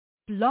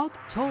Blog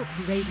Talk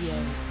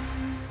Radio.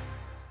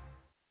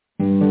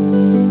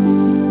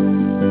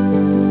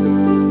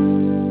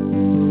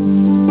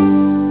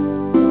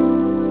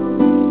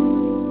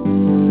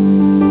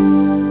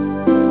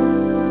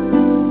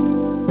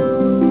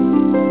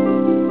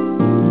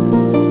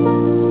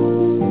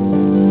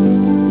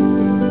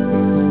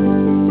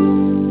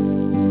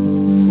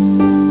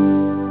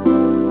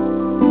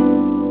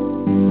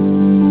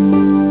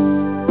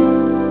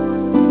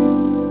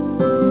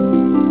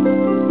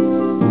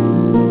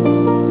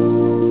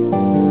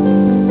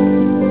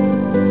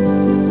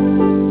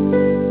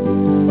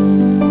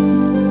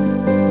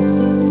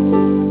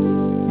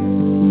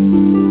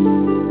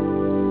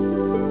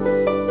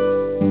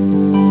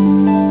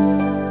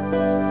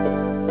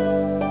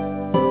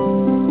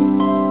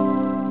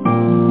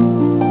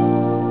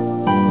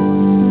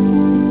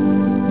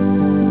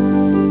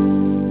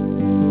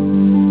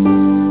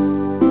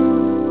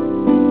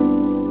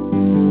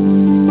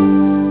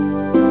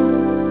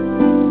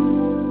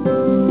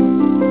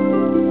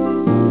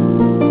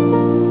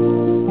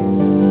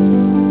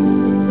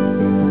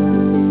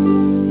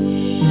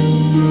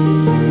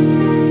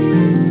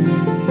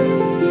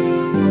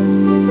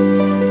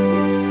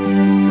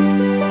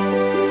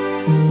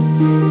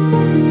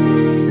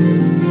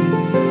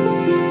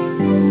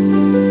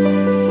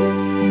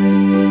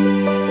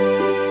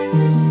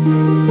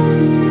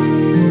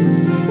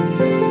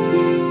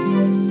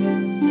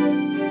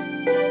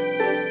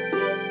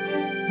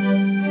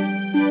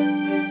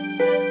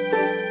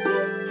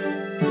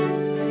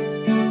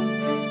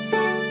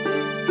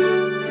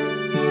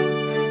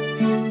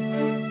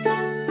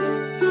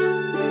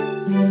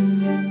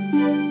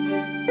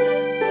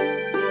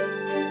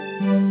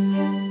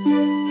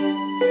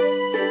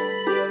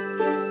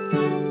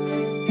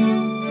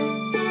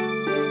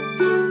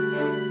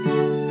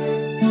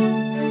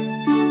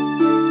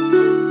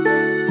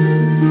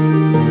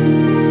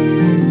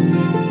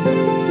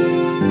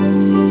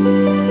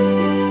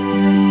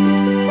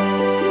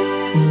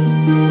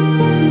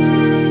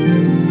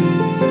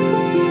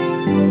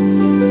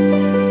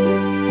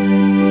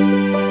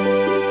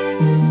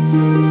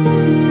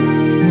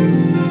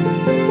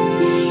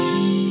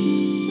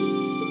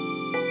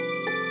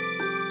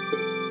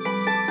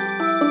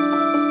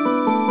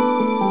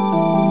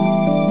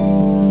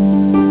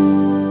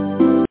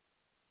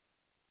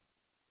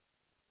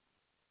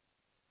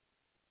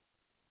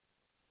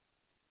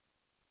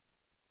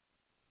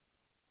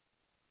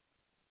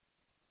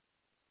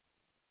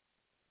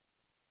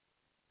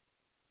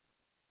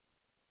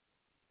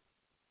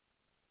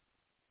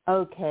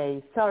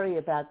 Okay, sorry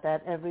about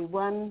that,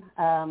 everyone.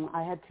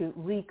 I had to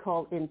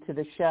recall into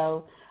the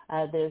show.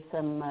 There's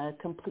some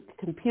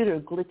computer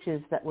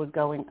glitches that were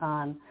going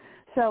on.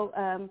 So,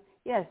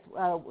 yes,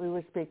 we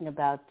were speaking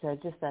about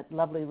just that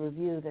lovely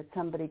review that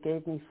somebody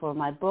gave me for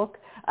my book.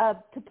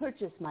 To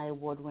purchase my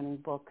award-winning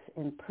books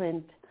in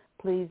print,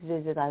 please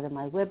visit either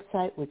my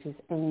website, which is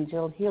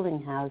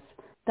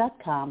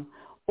angelhealinghouse.com,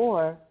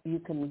 or you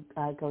can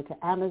go to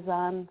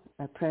Amazon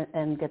print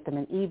and get them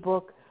in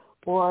ebook,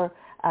 or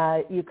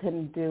you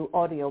can do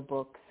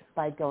audiobooks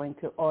by going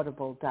to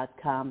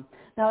audible.com.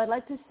 Now, I'd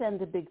like to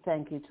send a big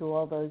thank you to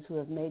all those who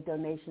have made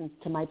donations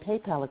to my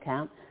PayPal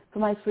account for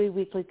my free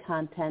weekly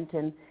content.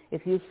 And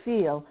if you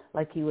feel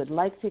like you would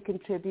like to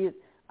contribute,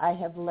 I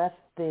have left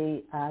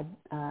the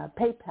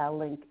PayPal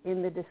link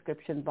in the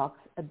description box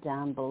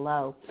down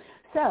below.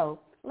 So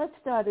let's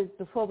start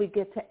before we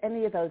get to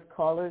any of those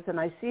callers, and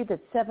I see that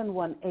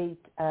 718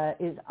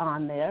 is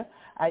on there,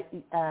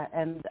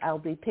 and I'll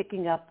be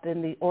picking up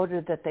in the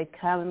order that they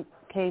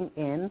came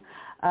in.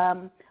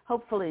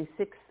 Hopefully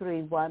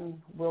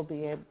 631 will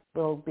be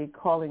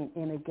calling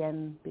in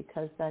again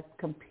because that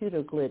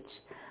computer glitch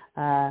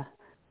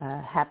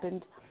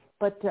happened.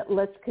 But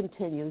let's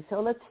continue. So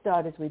let's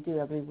start as we do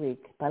every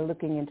week by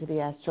looking into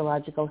the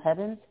astrological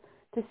heavens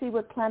to see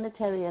what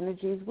planetary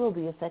energies will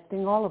be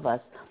affecting all of us.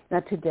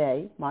 Now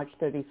today, March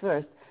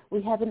 31st,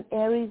 we have an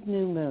Aries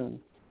new moon,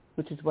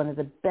 which is one of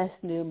the best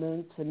new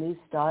moons for new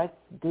starts,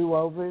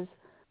 do-overs,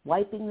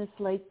 wiping the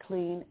slate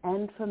clean,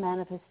 and for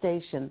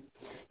manifestation.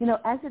 You know,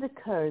 as it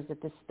occurs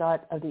at the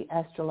start of the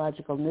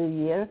astrological new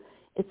year,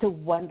 it's a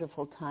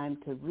wonderful time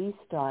to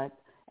restart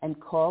and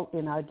call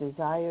in our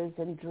desires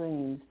and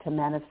dreams to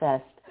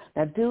manifest.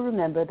 Now do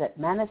remember that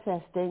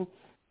manifesting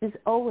is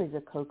always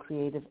a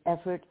co-creative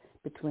effort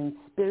between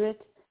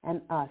spirit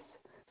and us.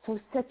 So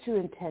set your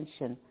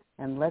intention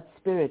and let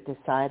spirit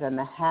decide on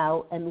the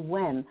how and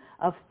when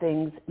of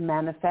things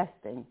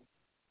manifesting.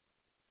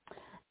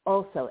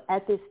 Also,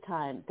 at this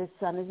time, the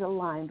sun is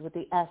aligned with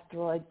the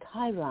asteroid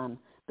Chiron,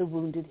 the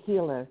wounded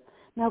healer.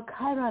 Now,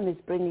 Chiron is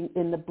bringing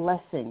in the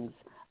blessings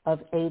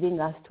of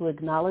aiding us to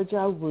acknowledge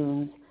our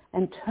wounds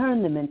and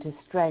turn them into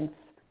strength,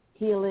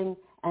 healing,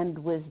 and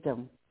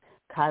wisdom.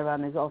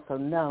 Chiron is also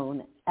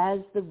known as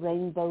the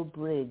Rainbow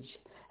Bridge,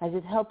 as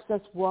it helps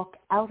us walk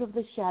out of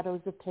the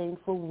shadows of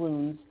painful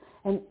wounds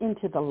and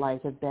into the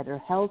light of better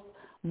health,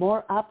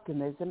 more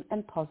optimism,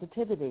 and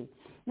positivity.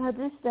 Now,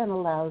 this then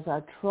allows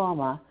our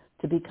trauma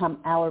to become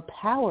our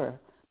power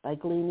by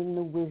gleaning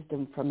the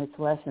wisdom from its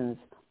lessons.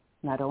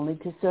 not only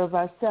to serve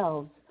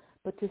ourselves,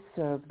 but to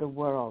serve the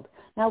world.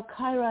 Now,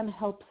 Chiron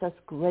helps us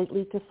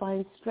greatly to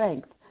find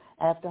strength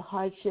after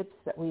hardships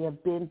that we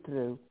have been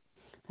through.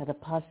 Now, the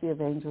Posse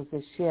of Angels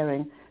is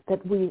sharing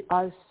that we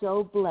are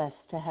so blessed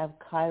to have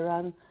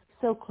Chiron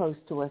so close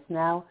to us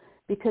now,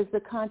 because the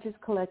conscious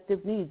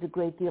collective needs a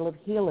great deal of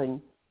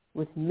healing,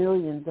 with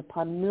millions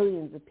upon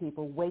millions of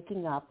people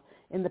waking up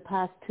in the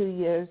past 2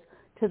 years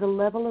to the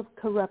level of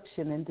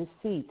corruption and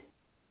deceit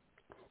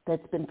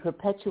that's been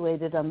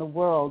perpetuated on the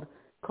world,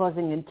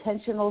 causing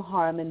intentional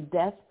harm and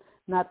death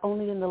not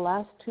only in the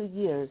last 2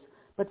 years,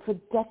 but for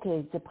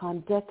decades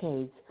upon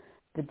decades.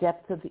 The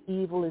depth of the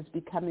evil is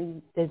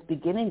beginning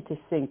to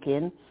sink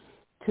in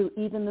to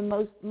even the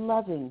most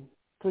loving,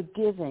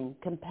 forgiving,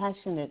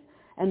 compassionate,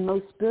 and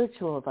most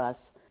spiritual of us,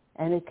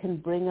 and it can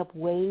bring up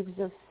waves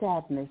of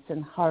sadness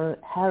and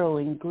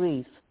harrowing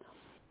grief.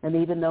 And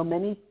even though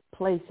many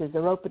places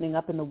are opening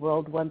up in the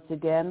world once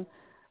again,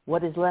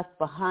 what is left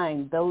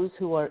behind, those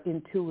who are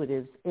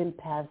intuitives,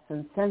 empaths,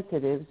 and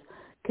sensitives,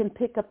 can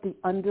pick up the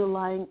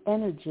underlying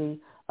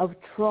energy of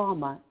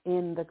trauma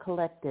in the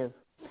collective.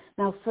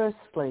 Now,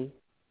 firstly,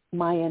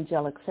 my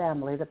angelic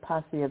family, the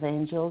Posse of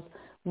Angels,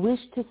 wish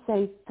to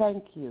say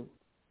thank you.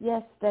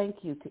 Yes, thank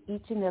you to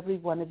each and every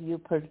one of you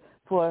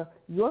for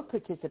your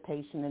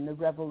participation in the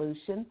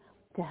revolution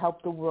to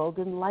help the world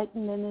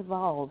enlighten and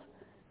evolve.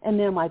 And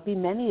there might be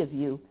many of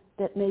you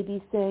that may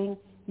be saying,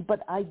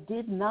 but I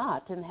did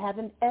not and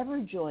haven't ever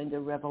joined a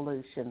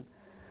revolution.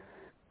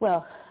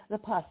 Well, the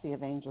Posse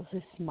of Angels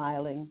is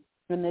smiling,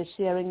 and they're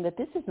sharing that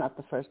this is not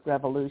the first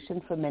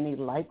revolution for many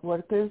light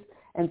workers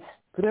and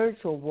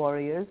spiritual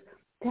warriors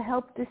to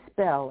help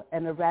dispel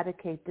and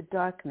eradicate the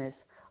darkness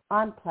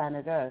on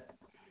planet Earth.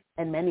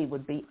 And many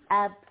would be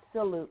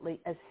absolutely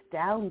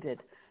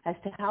astounded as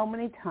to how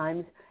many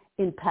times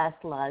in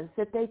past lives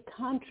that they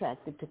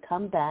contracted to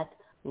come back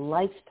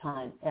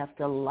lifetime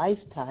after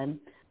lifetime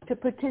to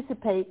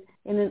participate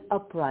in an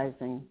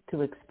uprising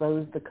to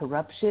expose the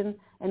corruption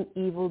and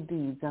evil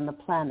deeds on the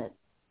planet.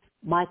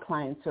 My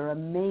clients are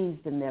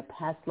amazed in their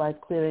past life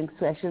clearing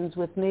sessions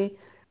with me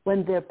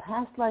when their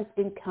past life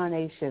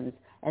incarnations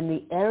and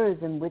the eras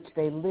in which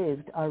they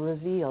lived are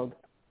revealed.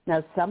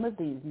 Now, some of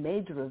these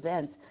major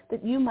events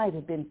that you might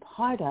have been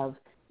part of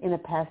in a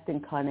past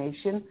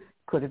incarnation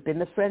could have been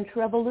the French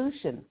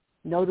Revolution,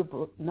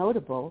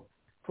 notable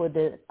for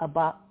the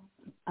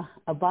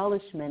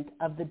abolishment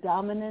of the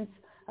dominance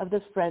of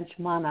the French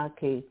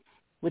monarchy,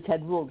 which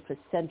had ruled for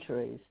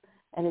centuries,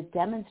 and it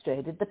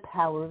demonstrated the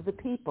power of the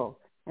people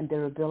and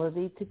their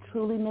ability to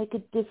truly make a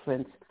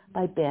difference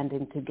by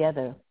banding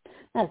together.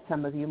 Now,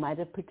 some of you might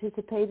have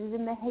participated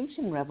in the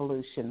Haitian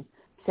Revolution,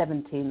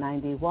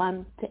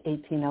 1791 to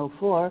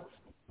 1804,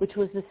 which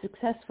was a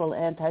successful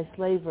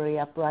anti-slavery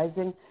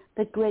uprising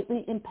that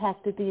greatly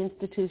impacted the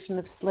institution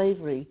of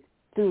slavery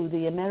through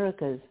the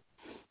Americas.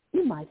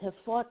 You might have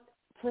fought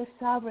for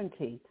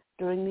sovereignty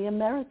during the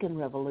American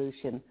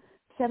Revolution,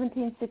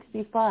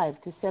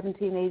 1765 to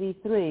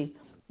 1783,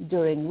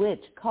 during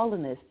which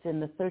colonists in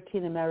the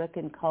 13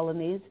 American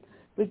colonies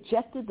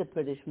rejected the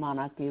British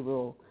monarchy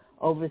rule,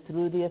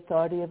 overthrew the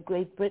authority of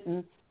Great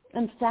Britain,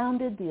 and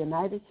founded the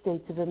United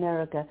States of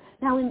America.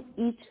 Now, in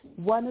each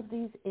one of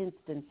these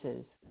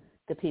instances,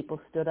 the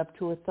people stood up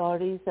to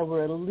authorities that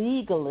were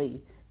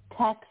illegally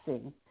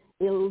taxing,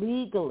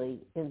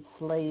 illegally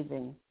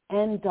enslaving,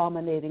 and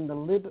dominating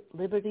the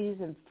liberties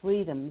and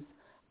freedoms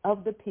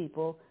of the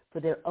people for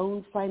their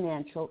own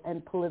financial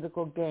and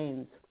political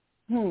gains.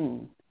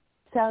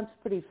 Sounds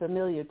pretty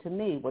familiar to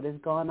me, what has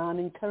gone on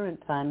in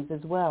current times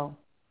as well.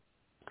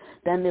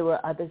 Then there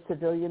were other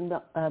civilian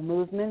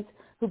movements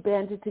who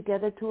banded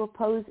together to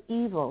oppose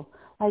evil,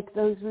 like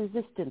those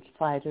resistance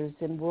fighters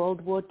in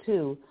World War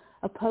II,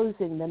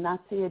 opposing the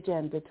Nazi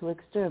agenda to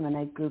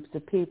exterminate groups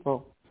of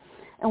people.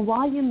 And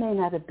while you may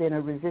not have been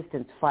a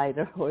resistance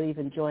fighter or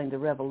even joined a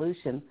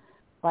revolution,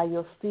 by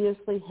your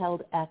fiercely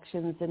held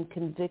actions and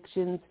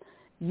convictions,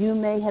 you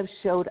may have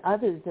showed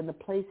others in the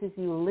places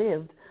you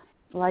lived,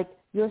 like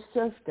your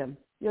serfdom,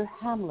 your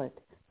hamlet,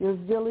 your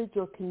village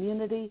or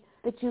community,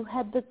 that you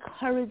had the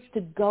courage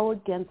to go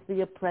against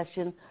the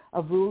oppression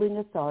of ruling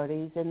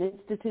authorities and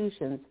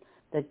institutions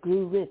that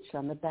grew rich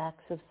on the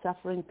backs of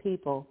suffering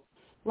people,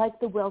 like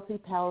the wealthy,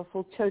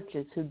 powerful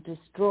churches who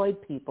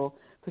destroyed people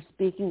for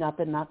speaking up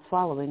and not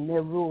following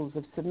their rules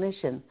of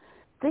submission.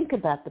 Think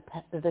about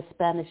the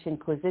Spanish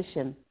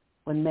Inquisition,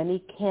 when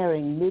many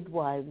caring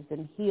midwives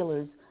and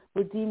healers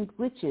were deemed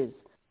witches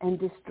and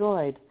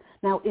destroyed.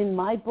 Now, in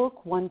my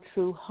book, One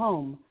True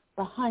Home,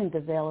 Behind the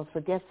Veil of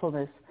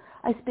Forgetfulness,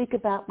 I speak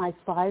about my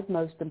 5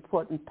 most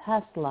important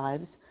past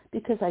lives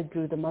because I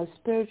grew the most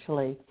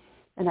spiritually,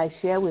 and I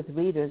share with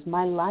readers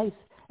my life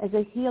as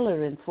a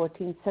healer in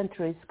 14th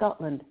century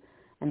Scotland,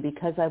 and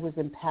because I was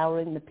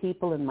empowering the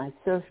people in my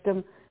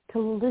serfdom to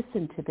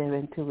listen to their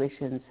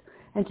intuitions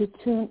and to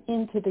tune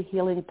into the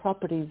healing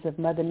properties of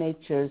Mother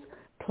Nature's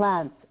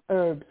plants,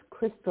 herbs,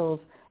 crystals,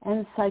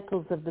 and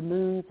cycles of the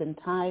moons and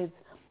tides,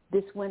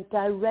 this went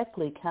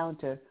directly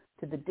counter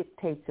to the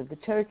dictates of the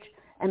church,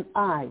 and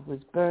I was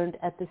burned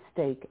at the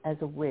stake as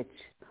a witch.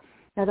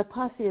 Now, the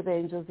Posse of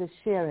Angels is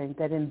sharing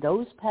that in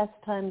those past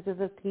times of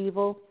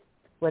upheaval,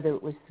 whether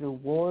it was through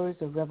wars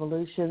or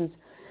revolutions,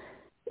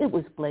 it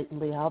was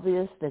blatantly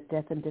obvious that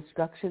death and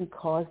destruction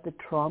caused the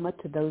trauma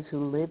to those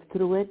who lived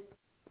through it.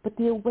 But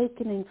the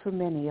awakening for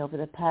many over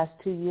the past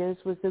 2 years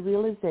was the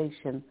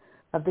realization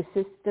of the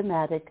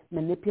systematic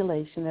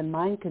manipulation and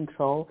mind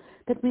control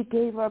that we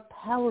gave our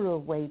power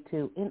away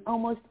to in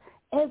almost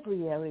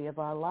every area of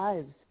our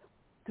lives,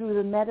 through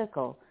the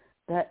medical,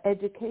 the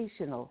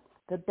educational,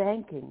 the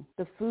banking,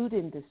 the food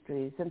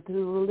industries, and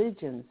through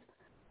religions.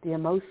 The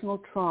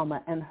emotional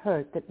trauma and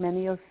hurt that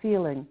many are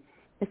feeling,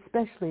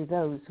 especially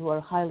those who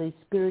are highly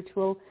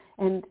spiritual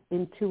and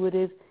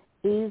intuitive,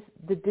 is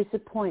the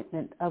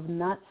disappointment of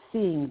not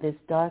seeing this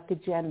dark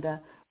agenda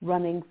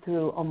running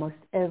through almost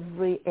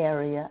every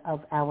area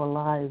of our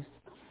lives.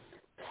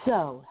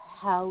 So,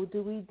 how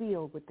do we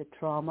deal with the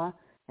trauma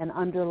and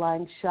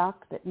underlying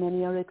shock that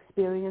many are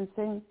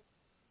experiencing?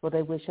 Well,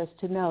 they wish us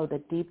to know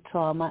that deep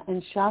trauma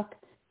and shock,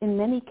 in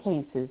many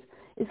cases,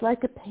 is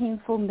like a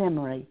painful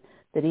memory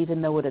that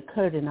even though it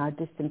occurred in our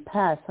distant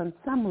past, on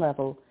some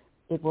level,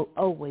 it will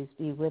always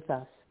be with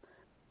us.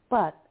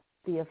 But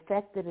the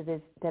effect that it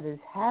has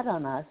had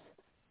on us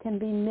can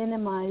be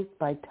minimized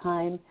by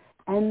time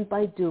and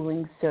by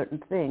doing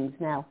certain things.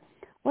 Now,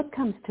 what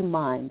comes to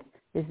mind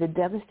is the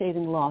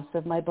devastating loss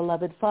of my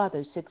beloved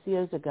father 6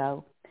 years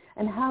ago,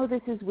 and how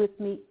this is with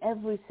me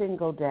every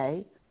single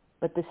day,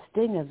 but the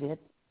sting of it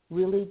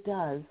really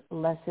does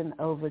lessen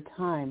over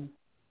time.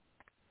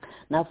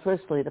 Now,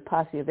 firstly, the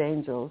Posse of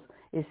Angels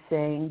is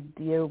saying,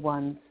 dear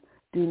ones,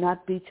 do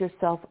not beat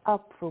yourself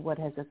up for what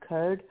has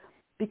occurred,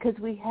 because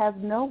we have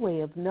no way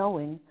of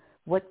knowing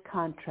what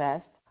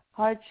contrast,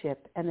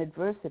 hardship, and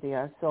adversity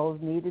our souls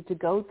needed to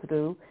go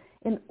through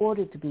in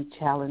order to be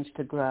challenged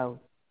to grow.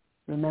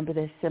 Remember,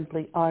 there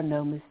simply are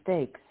no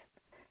mistakes.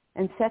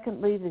 And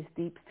secondly, this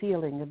deep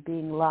feeling of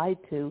being lied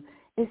to,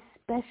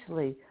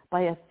 especially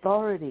by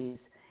authorities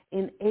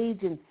in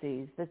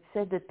agencies that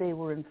said that they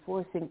were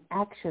enforcing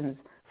actions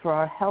for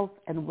our health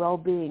and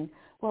well-being.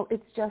 Well,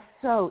 it's just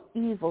so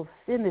evil,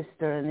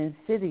 sinister, and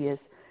insidious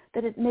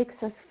that it makes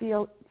us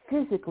feel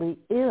physically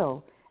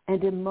ill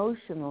and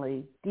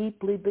emotionally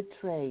deeply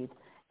betrayed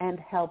and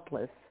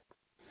helpless,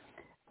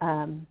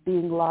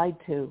 being lied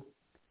to.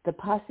 The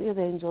Posse of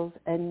Angels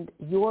and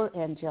your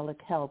angelic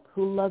help,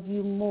 who love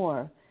you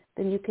more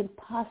than you can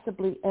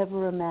possibly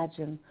ever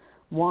imagine,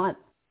 want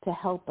to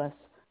help us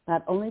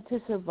not only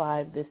to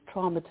survive this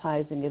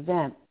traumatizing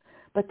event,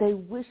 but they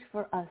wish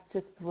for us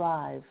to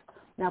thrive.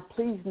 Now,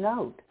 please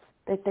note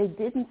that they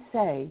didn't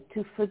say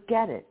to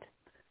forget it,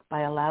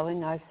 by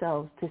allowing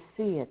ourselves to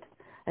see it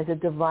as a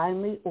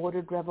divinely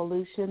ordered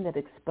revolution that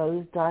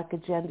exposed dark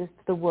agendas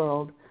to the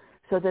world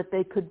so that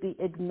they could be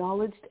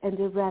acknowledged and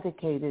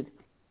eradicated.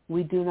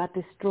 We do not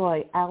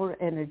destroy our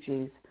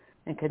energies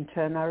and can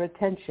turn our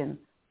attention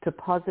to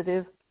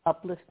positive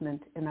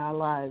upliftment in our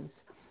lives.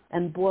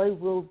 And boy,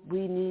 will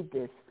we need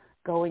this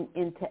going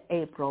into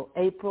April.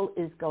 April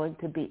is going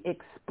to be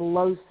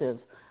explosive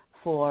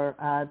for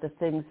the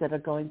things that are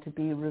going to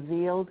be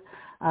revealed.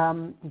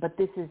 But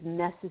this is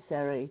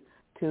necessary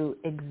to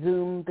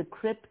exhume the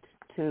crypt,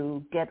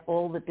 to get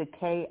all the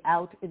decay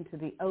out into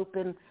the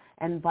open.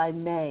 And by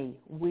May,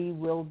 we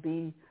will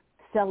be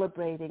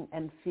celebrating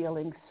and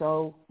feeling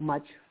so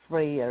much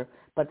freer.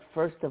 But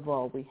first of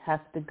all, we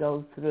have to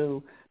go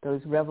through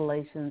those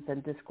revelations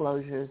and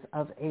disclosures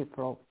of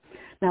April.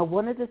 Now,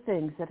 one of the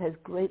things that has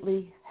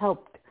greatly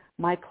helped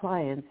my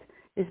clients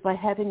is by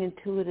having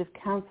intuitive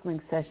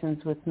counseling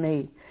sessions with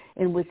me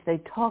in which they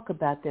talk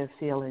about their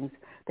feelings.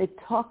 They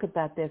talk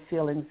about their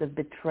feelings of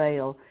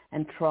betrayal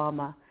and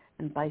trauma,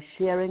 and by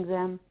sharing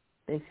them,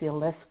 they feel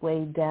less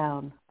weighed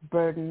down,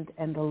 burdened,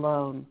 and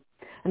alone.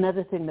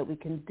 Another thing that we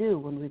can do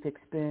when we've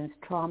experienced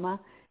trauma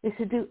is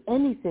to do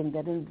anything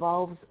that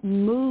involves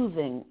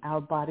moving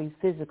our body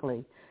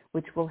physically,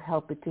 which will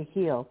help it to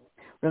heal.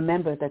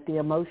 Remember that the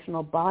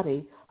emotional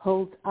body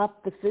holds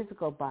up the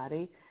physical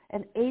body,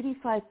 and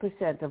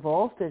 85% of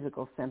all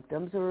physical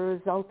symptoms are a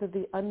result of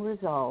the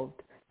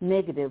unresolved,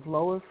 negative,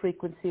 lower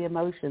frequency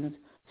emotions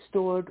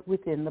stored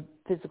within the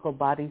physical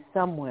body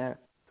somewhere.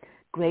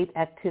 Great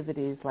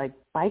activities like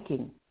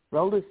biking,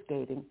 roller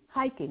skating,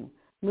 hiking,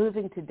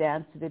 moving to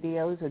dance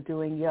videos, or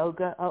doing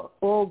yoga are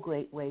all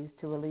great ways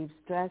to relieve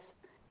stress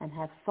and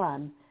have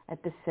fun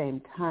at the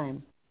same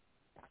time.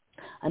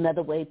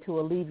 Another way to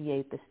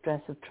alleviate the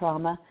stress of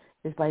trauma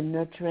is by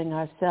nurturing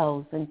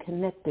ourselves and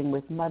connecting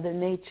with Mother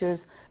Nature's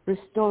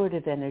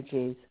restorative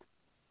energies.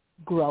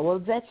 Grow a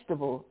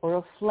vegetable or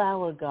a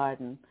flower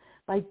garden.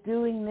 By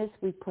doing this,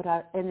 we put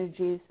our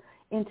energies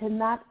into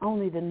not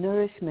only the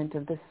nourishment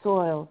of the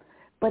soil,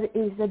 but it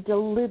is a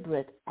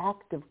deliberate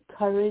act of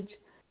courage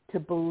to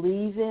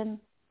believe in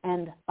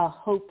and a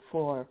hope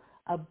for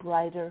a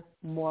brighter,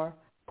 more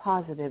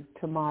positive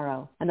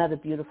tomorrow. Another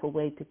beautiful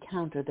way to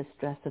counter the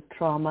stress of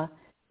trauma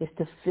is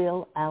to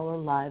fill our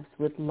lives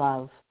with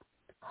love.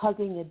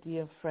 Hugging a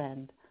dear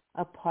friend,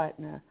 a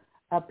partner,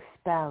 a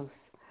spouse,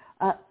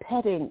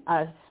 petting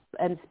us,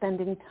 and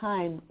spending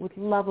time with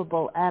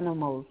lovable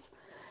animals.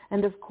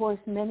 And of course,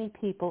 many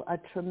people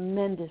are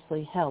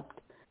tremendously helped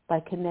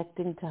by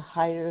connecting to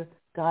higher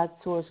God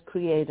Source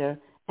Creator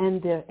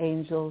and their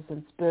angels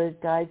and spirit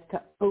guides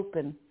to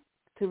open,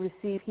 to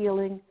receive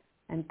healing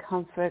and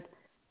comfort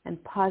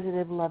and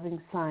positive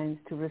loving signs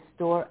to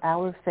restore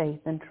our faith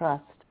and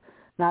trust,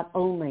 not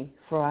only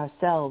for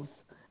ourselves,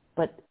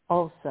 but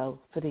also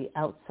for the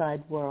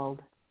outside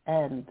world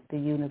and the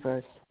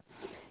universe.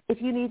 If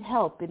you need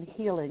help in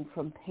healing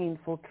from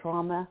painful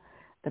trauma,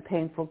 the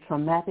painful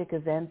traumatic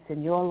events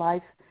in your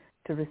life,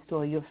 to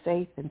restore your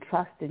faith and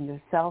trust in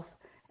yourself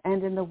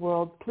and in the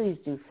world, please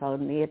do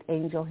phone me at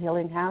Angel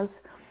Healing House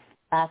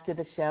after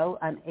the show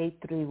on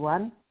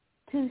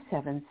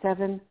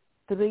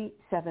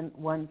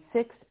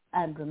 831-277-3716.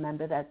 And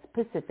remember, that's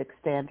Pacific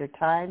Standard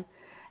Time.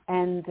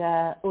 And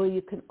or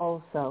you can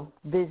also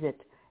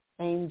visit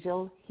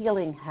Angel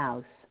Healing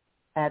House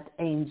at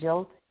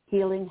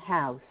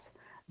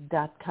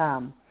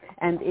angelhealinghouse.com.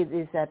 And it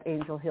is at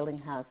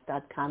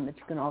angelhealinghouse.com that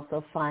you can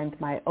also find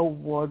my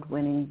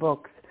award-winning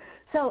books.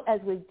 So as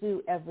we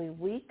do every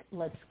week,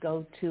 let's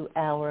go to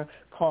our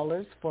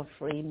callers for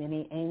free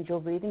mini angel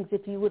readings.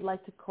 If you would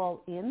like to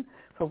call in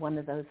for one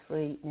of those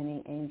free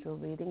mini angel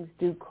readings,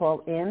 do call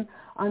in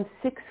on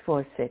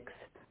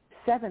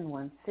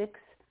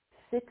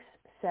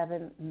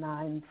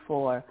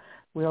 646-716-6794.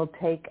 We'll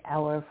take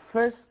our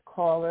first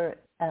caller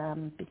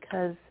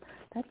because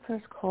that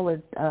first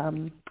caller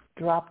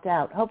dropped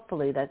out.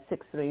 Hopefully that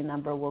 63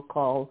 number will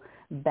call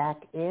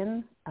back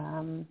in.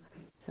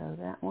 So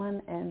that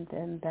one and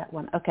then that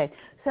one. Okay,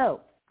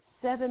 so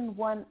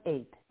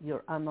 718,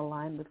 you're on the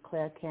line with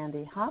Claire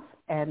Candy Huff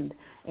and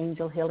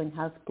Angel Healing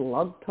House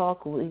Blog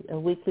Talk, a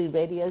weekly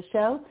radio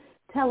show.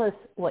 Tell us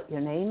what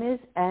your name is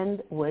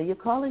and where you're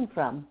calling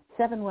from.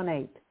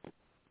 718.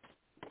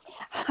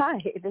 Hi,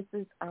 this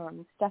is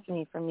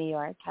Stephanie from New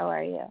York. How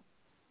are you?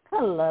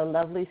 Hello,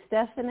 lovely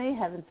Stephanie.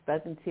 Haven't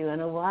spoken to you in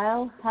a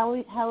while. How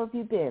have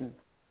you been?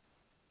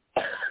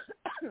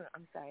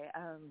 I'm sorry.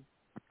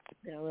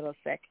 Been a little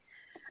sick.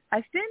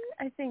 I've been,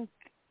 I think,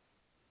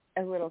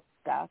 a little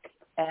stuck,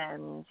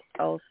 and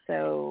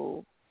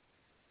also,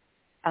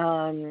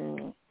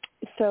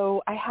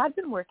 so I had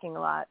been working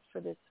a lot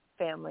for this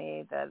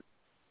family that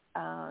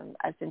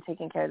I've been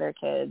taking care of their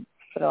kids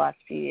for the last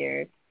few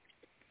years,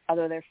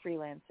 although they're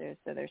freelancers,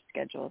 so their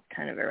schedule is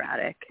kind of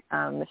erratic,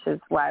 which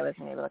is why I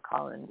wasn't able to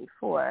call in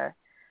before.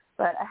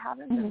 But I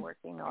haven't been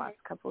working the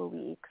last couple of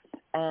weeks,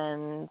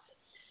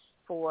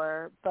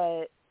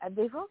 but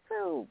they've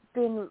also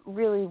been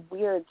really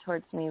weird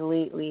towards me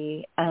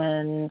lately,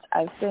 and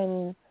I've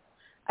been,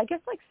 I guess,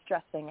 like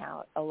stressing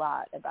out a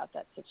lot about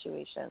that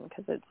situation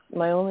because it's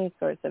my only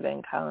source of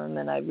income,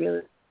 and I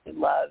really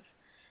love,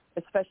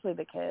 especially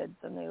the kids,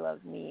 and they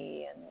love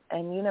me,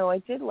 and you know, I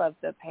did love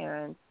the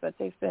parents, but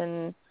they've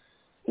been,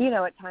 you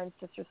know, at times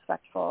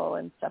disrespectful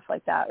and stuff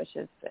like that, which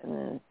has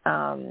been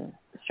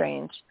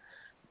strange.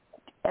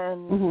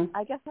 And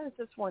I guess I was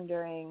just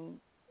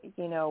wondering,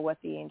 you know, what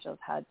the angels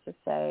had to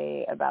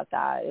say about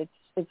that.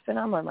 It's been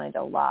on my mind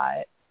a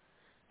lot,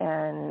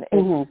 and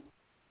it's,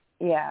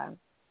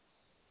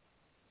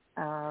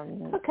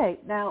 okay,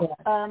 now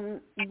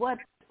what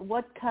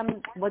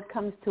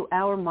comes to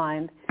our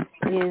mind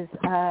is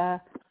now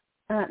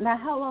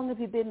how long have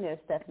you been there,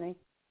 Stephanie?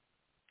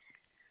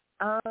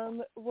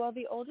 Well,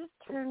 the oldest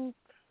turns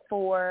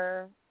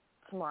 4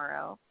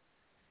 tomorrow,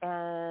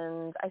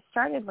 and I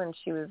started when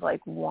she was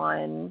like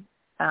 1.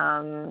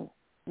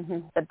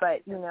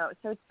 But, you know,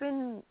 so it's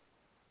been,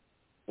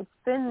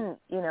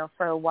 you know,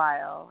 for a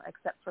while,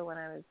 except for when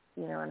I was,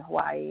 you know, in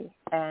Hawaii.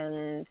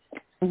 And,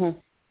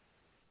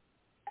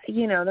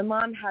 you know, the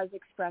mom has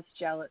expressed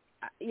jealousy.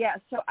 Yeah,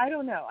 so I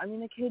don't know. I mean,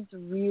 the kids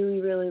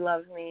really, really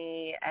love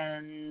me,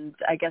 and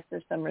I guess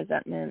there's some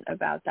resentment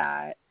about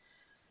that.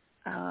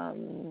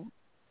 And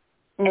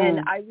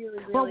I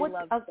really, really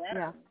love them.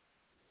 Yeah.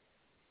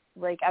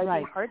 Like, I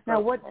was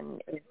heartbroken.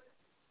 Now,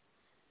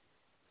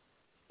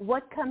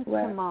 what comes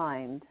to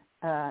mind,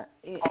 then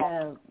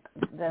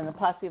the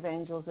posse of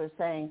angels are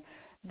saying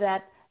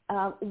that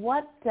the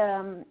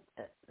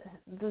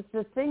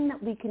thing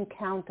that we can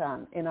count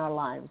on in our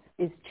lives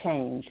is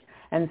change.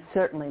 And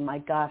certainly, my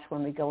gosh,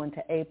 when we go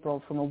into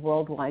April from a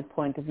worldwide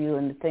point of view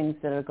and the things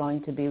that are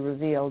going to be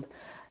revealed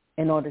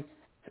in order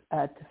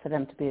for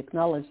them to be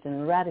acknowledged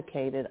and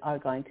eradicated are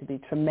going to be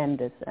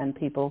tremendous, and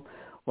people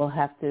will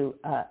have to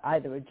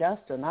either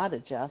adjust or not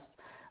adjust.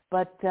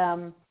 But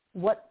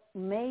what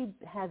may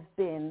have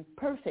been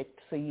perfect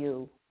for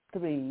you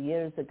 3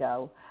 years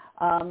ago,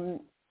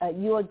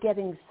 you are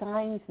getting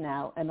signs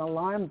now and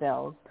alarm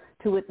bells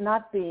to it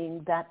not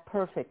being that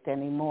perfect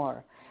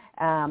anymore.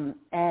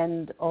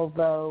 And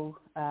although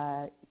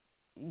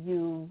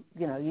you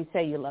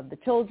say you love the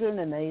children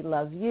and they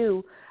love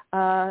you,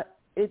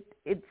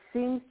 it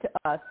seems to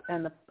us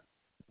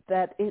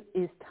that it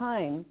is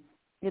time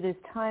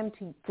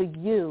for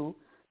you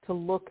to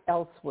look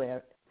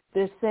elsewhere.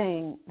 They're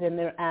saying, then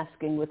they're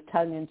asking with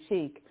tongue in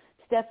cheek,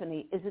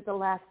 Stephanie, is it the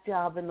last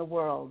job in the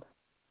world?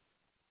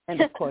 And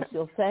of course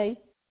you'll say,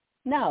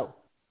 no.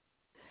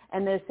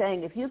 And they're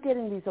saying, if you're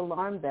getting these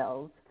alarm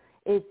bells,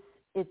 it's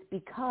it's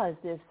because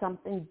there's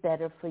something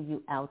better for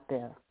you out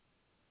there.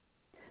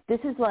 This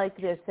is like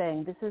they're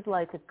saying, this is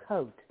like a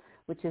coat,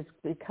 which has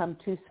become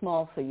too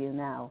small for you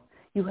now.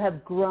 You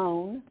have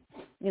grown,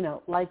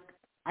 like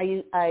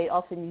I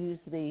often use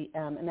the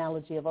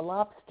analogy of a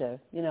lobster.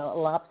 A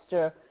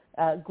lobster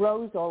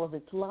grows all of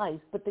its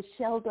life, but the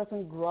shell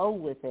doesn't grow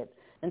with it.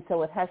 And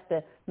so it has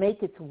to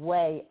make its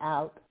way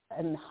out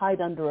and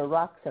hide under a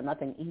rock so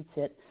nothing eats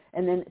it,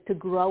 and then to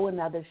grow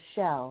another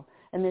shell.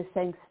 And they're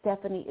saying,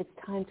 Stephanie, it's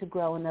time to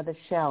grow another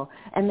shell.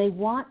 And they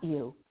want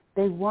you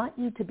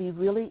to be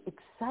really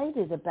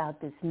excited about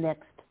this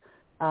next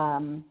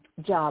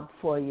job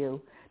for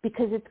you,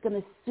 because it's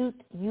going to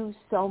suit you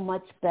so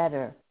much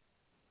better.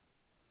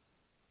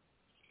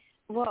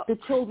 Well, the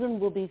children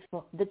will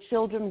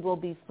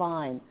be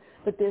fine,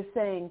 but they're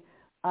saying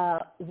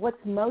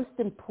what's most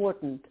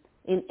important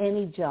in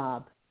any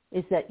job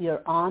is that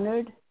you're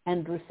honored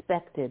and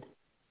respected.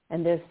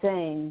 And they're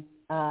saying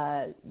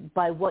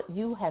by what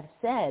you have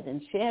said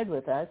and shared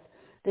with us,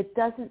 that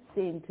doesn't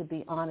seem to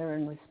be honor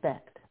and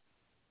respect.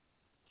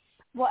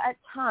 Well, at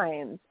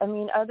times. I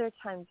mean, other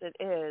times it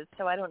is.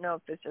 So I don't know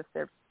if it's just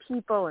they're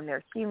people and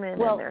they're human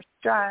and they're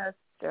stressed,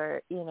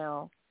 or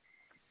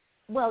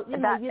Well, we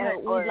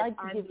like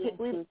to give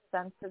too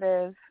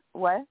sensitive.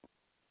 What?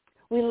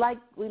 We like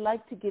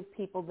to give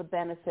people the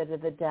benefit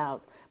of the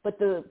doubt, but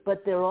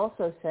they're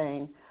also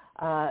saying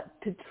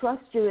to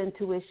trust your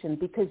intuition,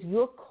 because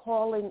you're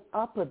calling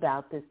up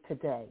about this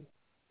today.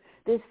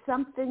 There's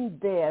something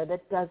there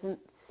that doesn't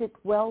sit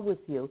well with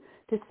you.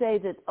 To say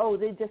that,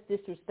 they just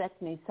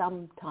disrespect me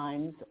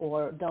sometimes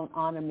or don't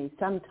honor me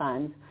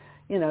sometimes,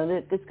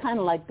 it's kind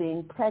of like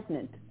being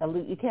pregnant.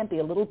 You can't be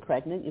a little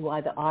pregnant. You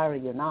either are or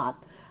you're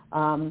not.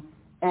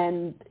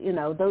 And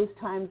those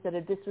times that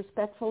are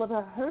disrespectful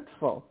or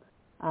hurtful,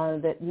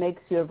 that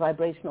makes your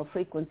vibrational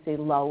frequency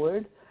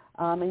lowered,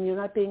 and you're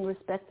not being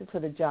respected for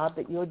the job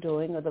that you're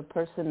doing or the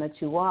person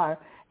that you are.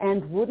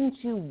 And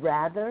wouldn't you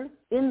rather,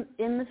 in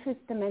the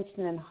fifth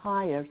dimension and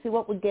higher, see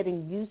what we're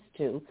getting used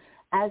to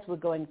as we're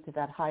going to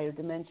that higher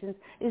dimensions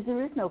is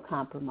there is no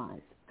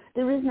compromise.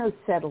 There is no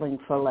settling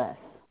for less.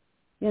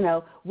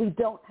 We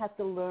don't have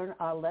to learn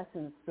our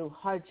lessons through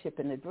hardship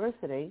and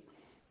adversity,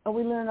 or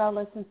we learn our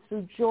lessons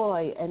through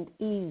joy and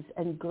ease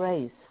and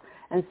grace.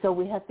 And so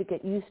we have to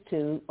get used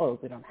to,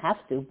 we don't have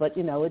to, but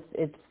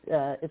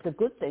it's a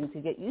good thing to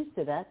get used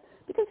to that,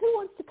 because who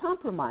wants to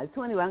compromise?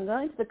 So anyway, I'm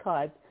going to the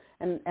cards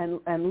and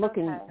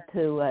looking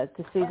to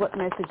see what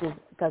messages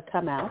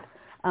come out.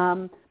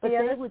 But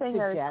they would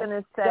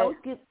suggest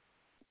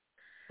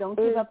don't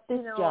give up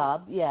this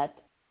job yet.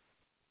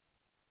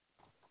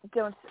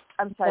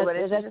 I'm sorry. What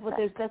did you just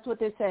say? That's what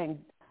they're saying.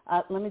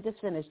 Let me just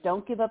finish.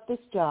 Don't give up this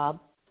job,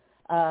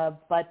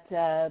 but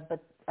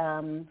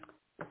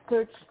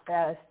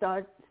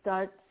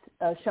start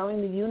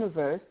showing the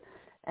universe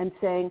and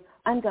saying,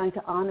 I'm going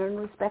to honor and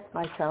respect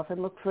myself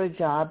and look for a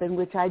job in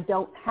which I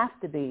don't have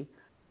to be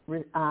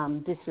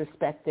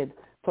disrespected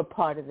for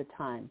part of the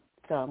time.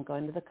 So I'm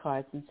going to the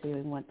cards and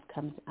seeing what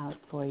comes out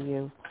for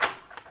you.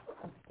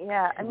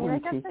 Yeah, I mean, I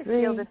guess I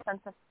feel this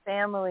sense of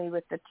family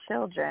with the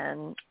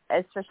children,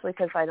 especially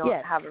because I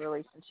don't have a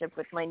relationship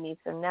with my niece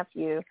and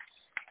nephew.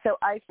 So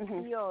I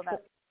feel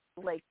that,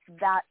 like,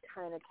 that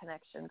kind of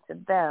connection to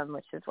them,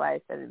 which is why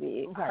I said it'd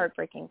be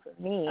heartbreaking for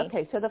me.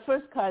 Okay, so the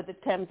first card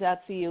that comes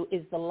out for you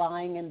is the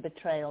lying and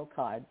betrayal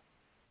card.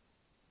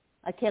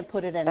 I can't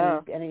put it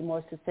any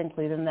more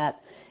succinctly than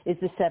that. It's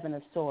the Seven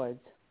of Swords.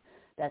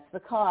 That's the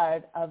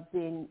card of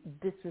being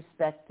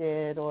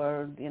disrespected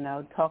or,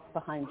 talked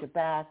behind your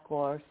back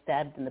or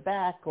stabbed in the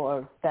back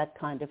or that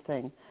kind of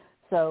thing.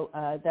 So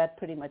that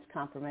pretty much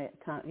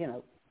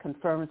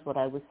confirms what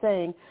I was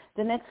saying.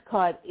 The next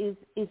card is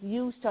if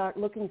you start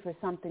looking for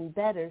something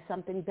better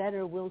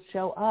will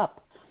show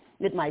up.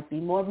 It might be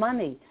more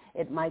money.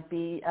 It might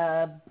be,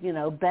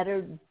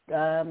 better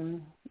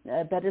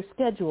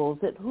schedules.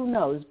 Who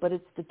knows? But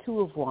it's the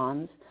Two of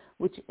Wands,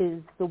 which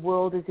is the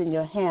world is in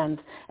your hands,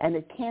 and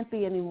it can't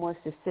be any more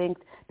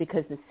succinct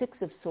because the Six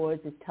of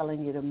Swords is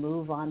telling you to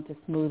move on to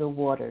smoother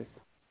waters.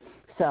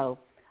 So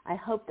I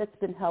hope that's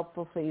been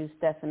helpful for you,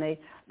 Stephanie.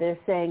 They're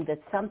saying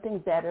that something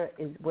better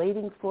is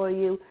waiting for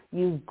you.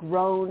 You've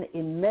grown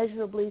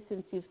immeasurably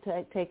since you've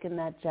taken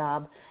that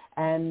job,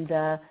 and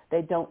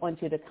they don't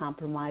want you to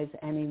compromise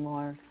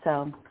anymore.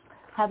 So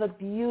have a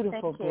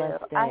beautiful,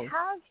 blessed day.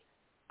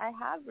 I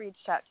have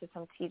reached out to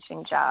some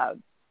teaching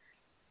jobs,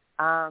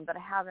 but I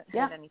haven't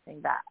heard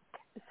anything back.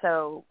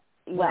 So,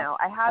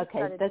 I have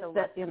started to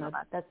look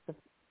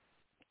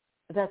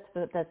That's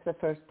the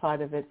first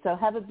part of it. So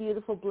have a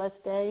beautiful,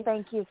 blessed day.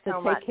 Thank you so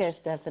much. Take care,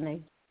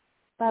 Stephanie.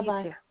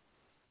 Bye-bye. You too.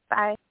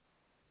 Bye.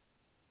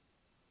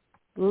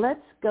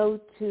 Let's go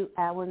to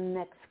our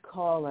next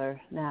caller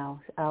now.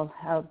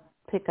 I'll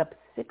pick up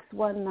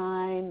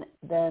 619,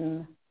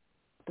 then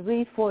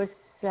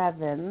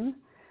 347,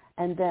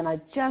 and then I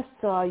just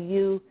saw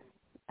you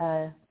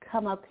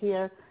come up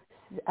here,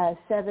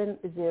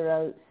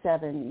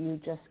 707. You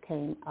just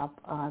came up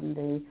on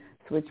the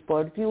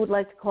switchboard. If you would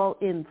like to call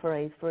in for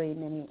a free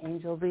mini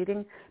angel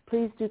reading,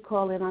 please do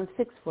call in on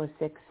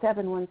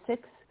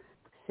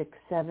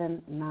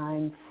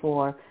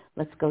 646-716-6794.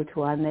 Let's go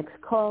to our next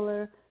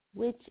caller,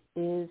 which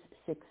is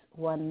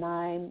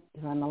 619.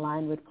 You're on the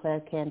line with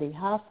Claire Candy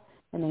Huff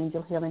and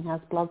Angel Healing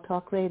House Blog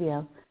Talk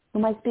Radio. Who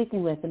am I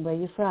speaking with and where are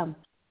you from?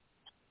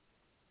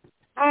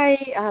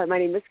 Hi, my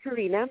name is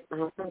Karina.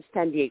 I'm from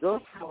San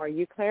Diego. How are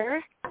you,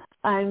 Claire?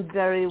 I'm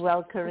very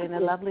well, Karina.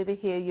 Lovely to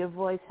hear your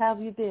voice. How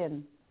have you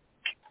been?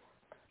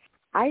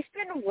 I've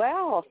been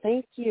well,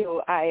 thank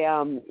you.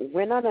 I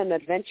went on an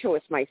adventure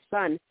with my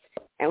son,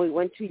 and we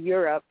went to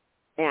Europe,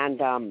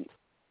 and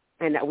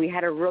we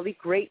had a really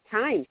great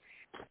time.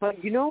 But,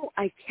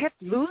 I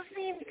kept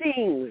losing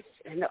things,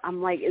 and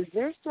I'm like, is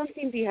there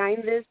something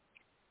behind this?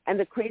 And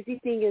the crazy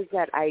thing is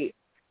that I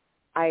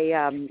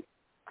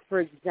for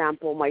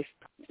example, my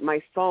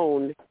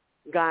phone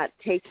got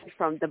taken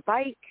from the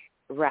bike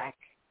rack,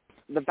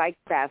 the bike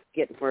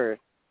basket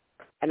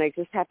and I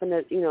just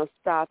happened to,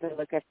 stop and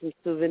look at some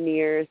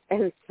souvenirs,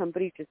 and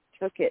somebody just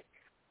took it.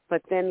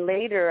 But then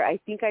later, I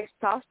think I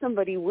saw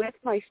somebody with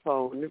my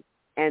phone,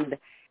 and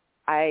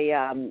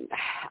I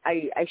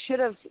should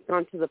have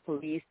gone to the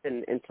police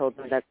and told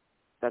them that's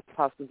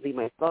possibly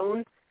my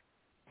phone,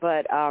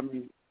 but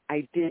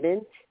I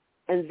didn't.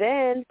 And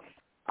then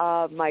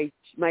my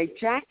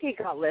jacket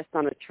got left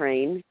on a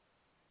train,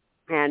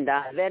 and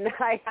then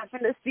I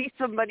happened to see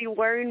somebody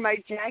wearing my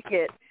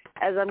jacket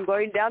as I'm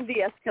going down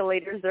the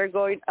escalators. They're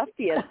going up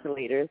the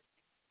escalators,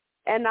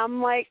 and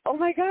I'm like, oh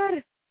my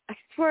God, I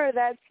swear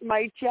that's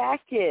my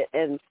jacket.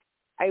 And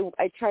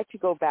I tried to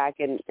go back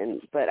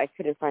but I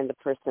couldn't find the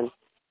person.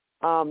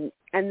 And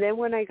then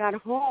when I got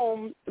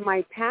home,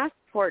 my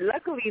passport,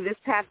 luckily this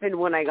happened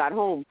when I got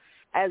home,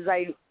 as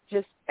I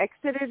just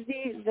exited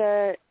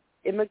the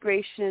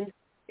immigration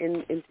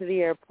into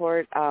the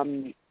airport,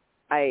 I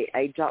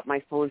dropped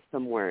my phone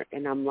somewhere,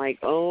 and I'm like,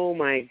 oh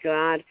my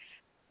God.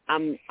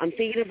 I'm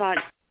thinking about,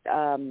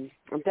 I'm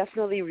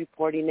definitely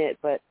reporting it,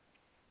 but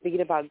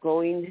thinking about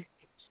going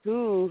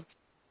to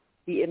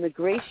the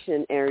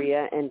immigration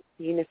area and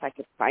seeing if I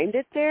could find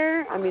it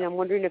there. I mean, I'm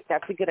wondering if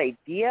that's a good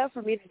idea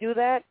for me to do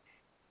that,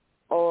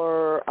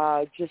 or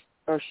should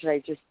I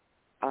just,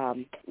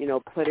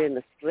 put in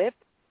a slip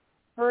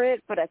for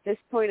it. But at this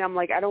point, I'm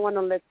like, I don't want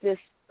to let this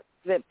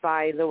slip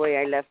by the way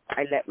I let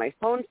my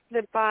phone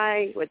slip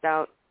by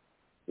without,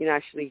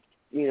 actually,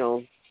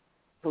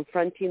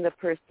 confronting the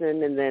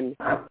person. And then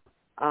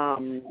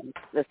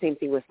the same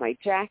thing with my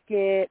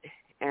jacket.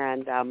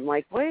 And I'm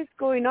like, what is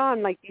going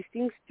on? Like, these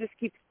things just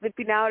keep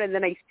slipping out, and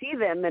then I see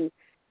them, and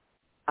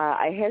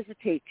I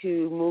hesitate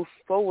to move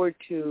forward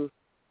to,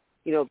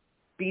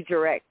 be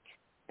direct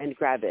and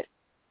grab it.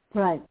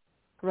 Right.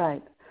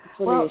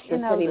 So well,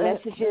 sending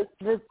messages.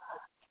 The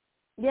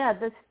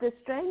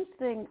strange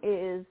thing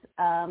is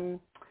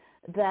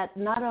that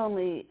not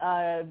only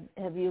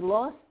have you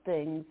lost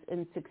things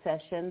in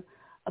succession,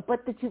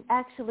 but that you've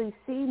actually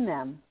seen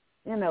them,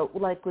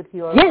 like with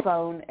your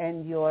phone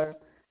and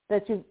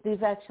that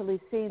you've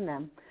actually seen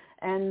them.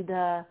 And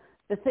the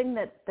thing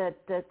that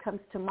comes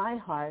to my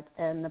heart,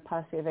 and the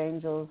Posse of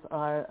Angels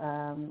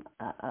are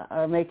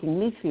making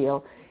me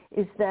feel,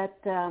 is that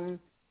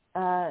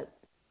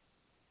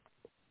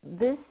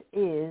this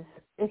is,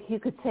 if you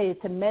could say,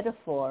 it's a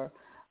metaphor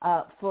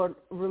for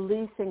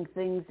releasing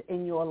things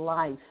in your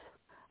life.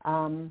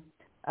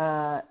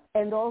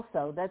 And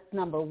also, that's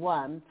number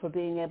one, for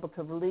being able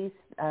to release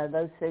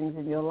those things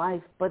in your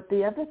life. But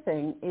the other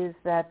thing is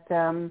that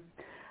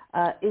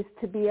is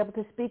to be able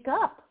to speak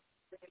up.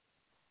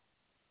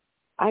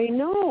 I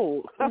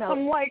know.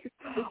 I'm like, is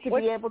to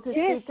be able to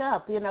speak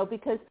up,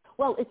 because,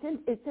 well, it's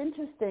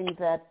interesting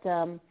that,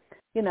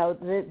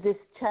 this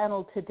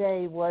channel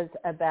today was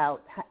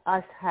about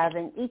us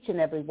having, each and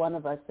every one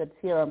of us that's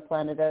here on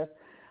planet Earth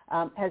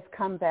has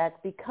come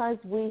back because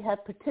we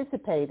have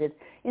participated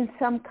in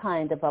some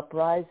kind of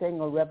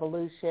uprising or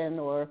revolution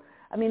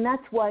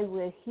that's why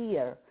we're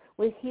here.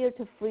 We're here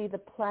to free the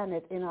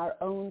planet in our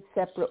own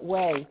separate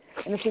way.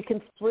 And if we can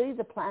free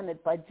the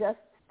planet by just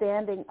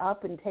standing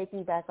up and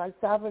taking back our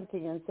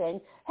sovereignty and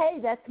saying, hey,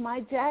 that's my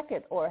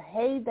jacket, or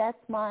hey,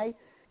 that's my,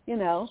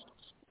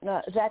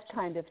 that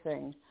kind of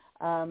thing.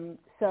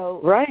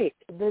 Right.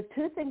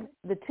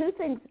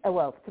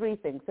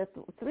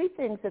 Three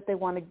things that they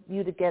want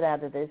you to get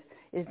out of this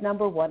is,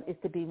 number one, is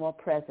to be more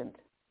present.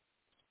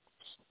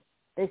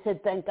 They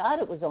said, thank God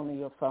it was only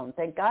your phone.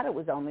 Thank God it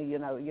was only,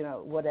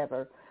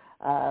 whatever,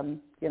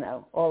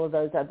 all of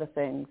those other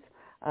things,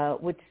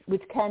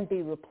 which can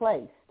be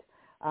replaced.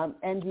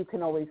 And you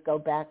can always go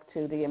back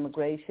to the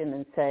immigration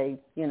and say,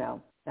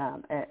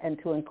 and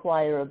to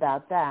inquire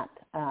about that.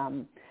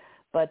 And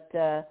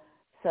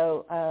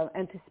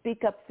to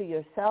speak up for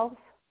yourself,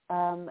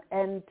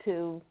 and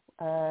to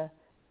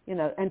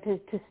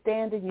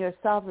stand in your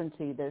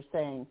sovereignty, they're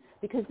saying,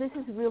 because this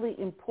is really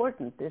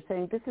important. They're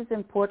saying this is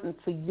important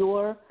for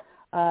your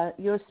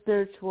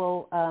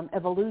spiritual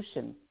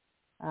evolution,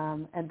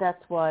 and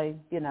that's why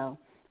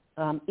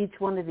each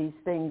one of these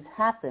things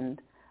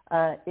happened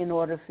in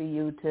order for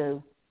you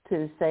to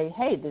to say,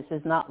 hey, this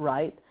is not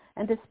right,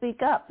 and to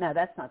speak up. Now,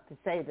 that's not to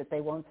say that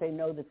they won't say,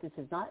 no, that this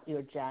is not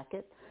your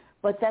jacket,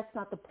 but that's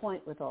not the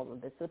point with all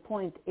of this. The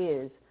point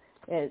is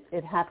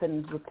it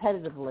happens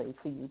repetitively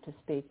for you to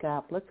speak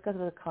up. Let's go to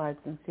the cards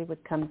and see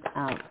what comes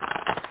out.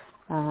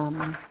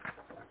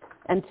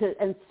 And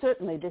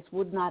certainly this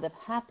would not have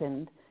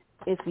happened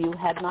if you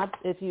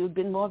had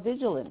been more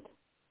vigilant.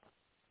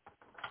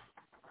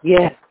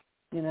 Yes.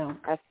 You know.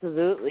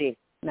 Absolutely.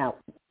 Now,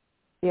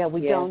 yeah,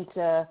 we don't,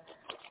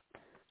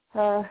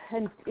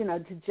 and, you know,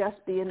 to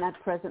just be in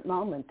that present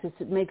moment,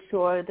 to make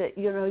sure that,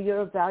 you know,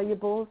 your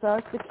valuables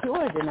are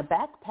secured in a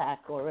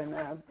backpack or in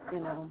a, you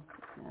know,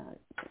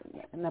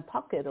 in a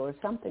pocket or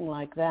something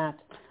like that.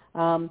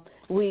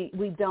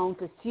 We don't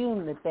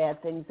assume that bad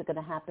things are going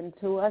to happen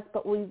to us,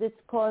 but it's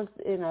caused,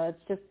 you know,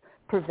 it's just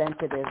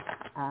preventative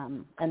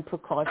and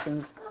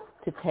precautions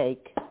to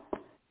take.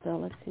 So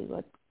let's see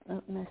what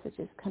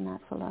messages come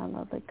out for our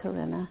lovely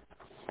Corinna.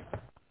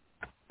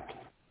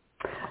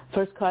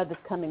 First card that's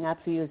coming out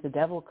for you is the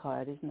Devil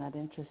card. Isn't that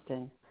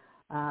interesting?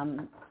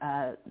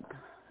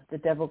 The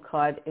Devil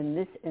card in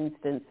this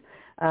instance,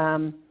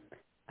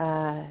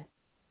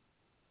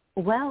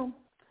 well,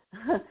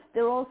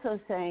 they're also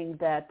saying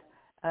that,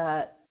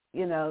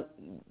 you know,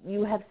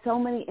 you have so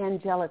many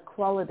angelic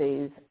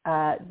qualities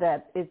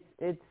that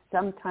it's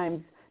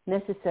sometimes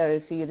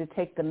necessary for you to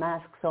take the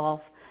masks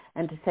off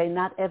and to say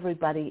not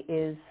everybody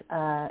is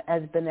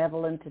as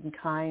benevolent and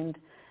kind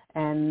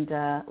and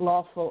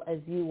lawful as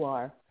you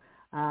are.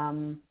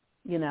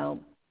 You know,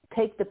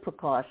 take the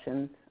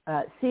precautions,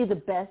 see the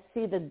best,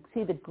 see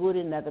the good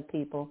in other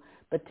people,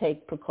 but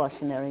take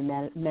precautionary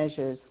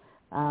measures.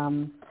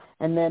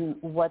 And then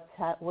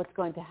what's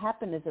going to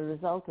happen as a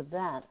result of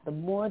that, the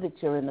more that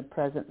you're in the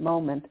present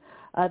moment,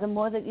 the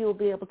more that you will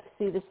be able to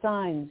see the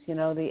signs. You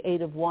know, the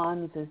Eight of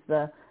Wands is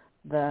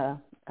the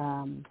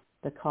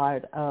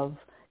card of,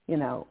 you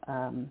know,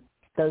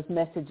 those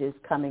messages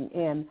coming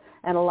in,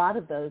 and a lot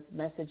of those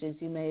messages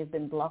you may have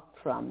been blocked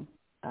from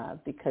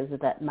because of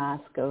that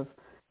mask of,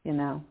 you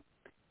know,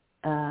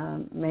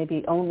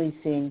 maybe only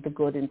seeing the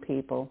good in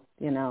people,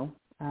 you know.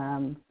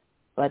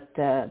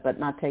 But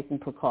not taking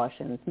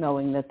precautions,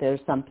 knowing that there's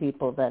some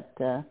people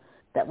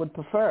that would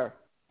prefer,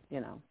 you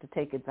know, to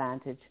take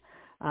advantage.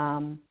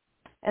 And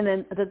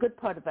then the good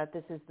part about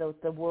this is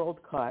the World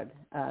card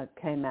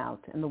came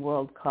out, and the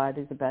World card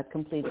is about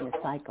completing a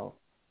cycle,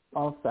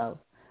 also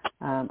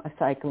a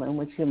cycle in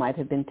which you might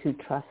have been too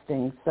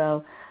trusting.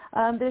 So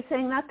they're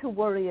saying not to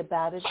worry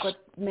about it, but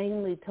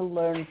mainly to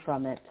learn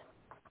from it.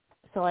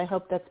 So I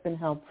hope that's been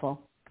helpful.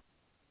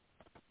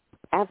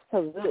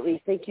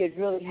 Absolutely. Thank you. It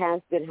really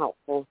has been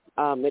helpful.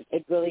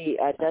 It really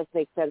does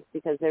make sense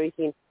because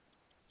everything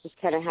just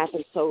kind of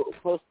happened so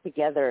close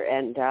together,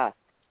 and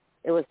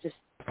it was just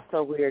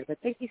so weird. But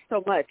thank you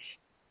so much.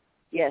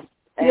 Yes.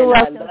 And You're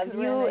welcome, I love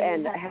you,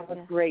 and have a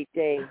great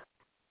day.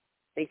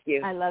 Thank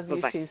you. I love you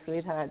Bye-bye. too,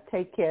 sweetheart.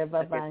 Take care.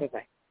 Bye-bye. Okay,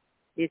 bye-bye.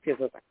 You too.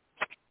 Bye-bye.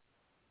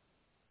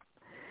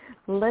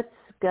 Let's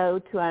go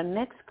to our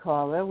next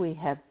caller. We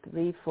have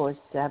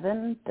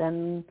 347.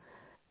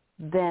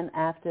 Then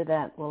after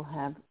that, we'll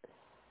have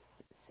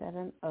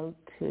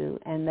 702,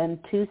 and then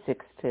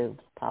 262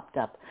 popped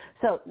up.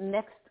 So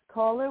next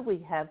caller, we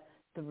have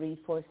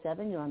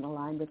 347. You're on the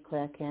line with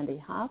Claire Candy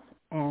Hoff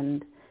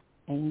and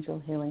Angel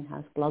Healing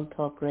House Blog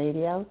Talk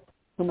Radio.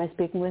 Who am I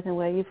speaking with, and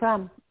where are you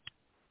from?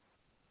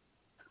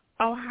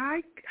 Oh,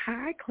 hi,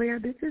 Claire.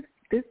 This is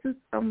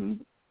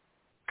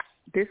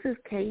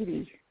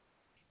Katie.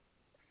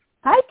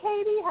 Hi,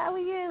 Katie. How are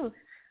you?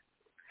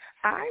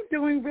 I'm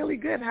doing really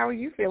good. How are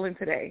you feeling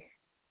today?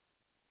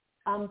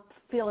 I'm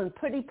feeling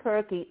pretty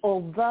perky,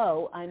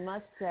 although I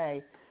must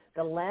say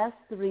the last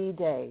 3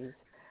 days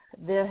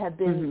there have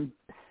been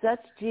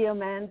such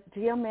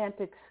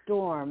geomantic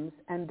storms,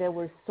 and there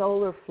were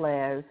solar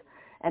flares,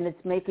 and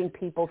it's making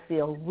people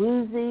feel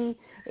woozy.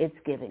 It's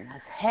giving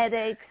us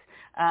headaches,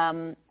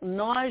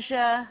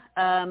 nausea,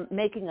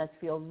 making us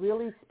feel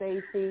really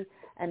spacey,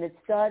 and it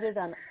started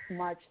on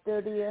March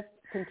 30th,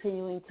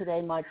 continuing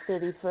today, March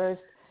 31st,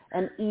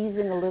 and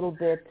easing a little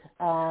bit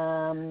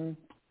on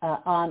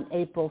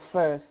April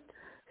 1st.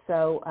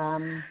 So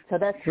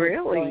that's what's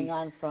going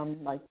on from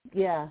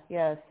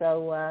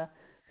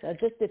So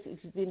just if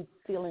you've been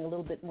feeling a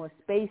little bit more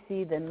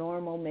spacey than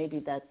normal, maybe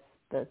that's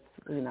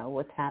you know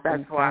what's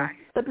happened. That's why.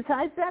 But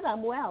besides that,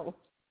 I'm well.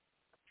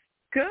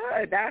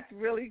 Good. That's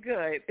really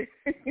good.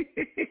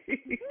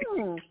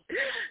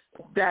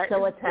 So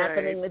what's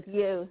happening with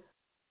you?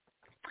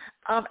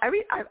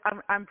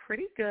 I'm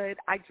pretty good.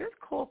 I just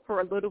called for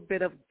a little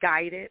bit of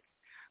guidance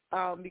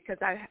because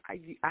I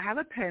have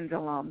a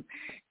pendulum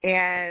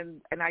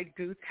and I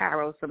do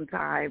tarot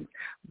sometimes,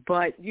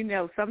 but you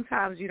know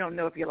sometimes you don't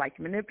know if you're like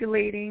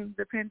manipulating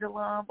the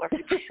pendulum or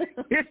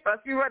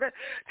if you want to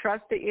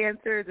trust the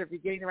answers or if you're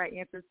getting the right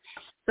answers.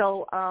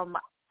 So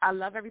I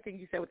love everything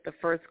you said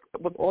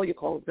with all your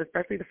calls,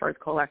 especially the first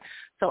caller.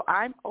 So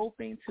I'm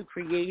open to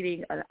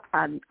creating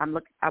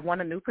I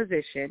want a new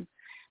position.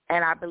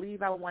 And I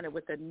believe I want it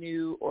with a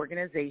new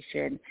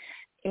organization.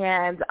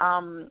 And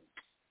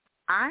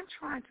I'm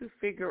trying to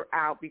figure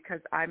out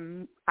because I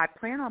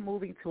plan on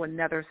moving to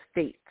another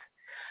state.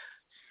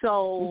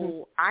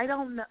 So I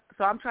don't know.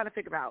 So I'm trying to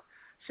figure out,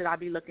 should I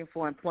be looking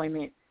for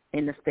employment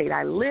in the state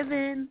I live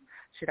in?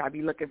 Should I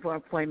be looking for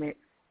employment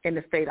in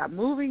the state I'm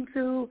moving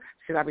to?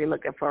 Should I be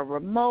looking for a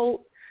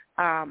remote?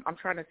 I'm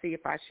trying to see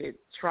if I should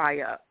try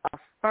a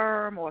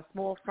firm or a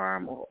small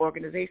firm or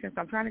organization.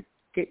 So I'm trying to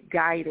get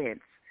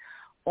guidance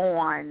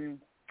on,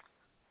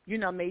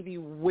 maybe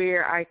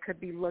where I could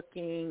be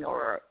looking,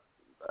 or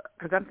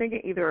because I'm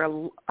thinking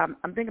I'm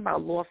thinking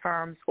about law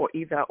firms or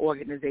either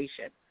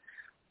organization.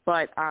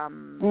 But I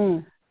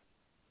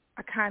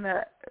kind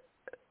of,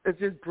 it's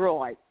just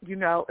broad,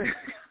 broad.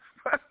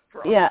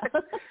 Yeah.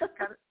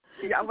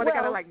 I want to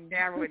kind of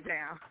narrow it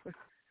down.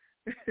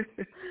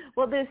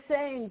 Well, they're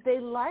saying they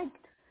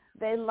liked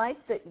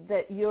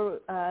that you're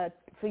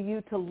for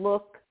you to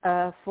look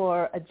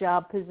for a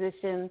job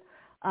position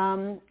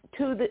to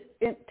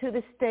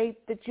the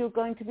state that you're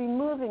going to be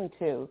moving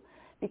to,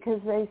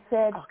 because they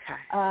said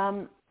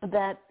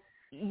that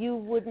you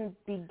wouldn't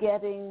be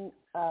getting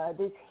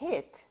this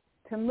hit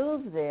to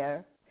move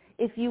there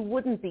if you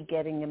wouldn't be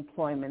getting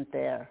employment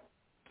there.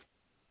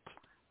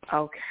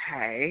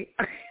 Okay.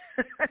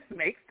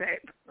 Makes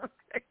sense.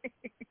 Okay.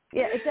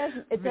 Yeah,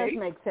 it does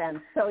make sense.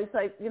 So it's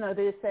like,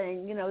 they're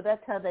saying,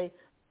 that's how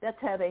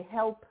they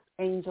help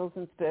angels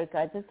and spirit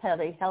guides. That's how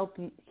they help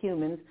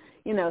humans.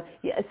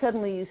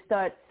 Suddenly you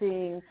start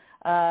seeing,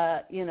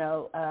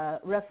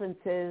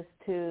 references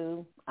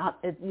to,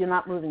 you're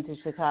not moving to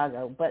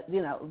Chicago, but,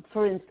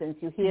 for instance,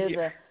 you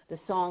hear the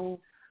song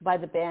by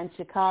the band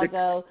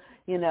Chicago,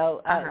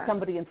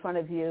 somebody in front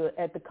of you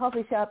at the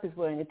coffee shop is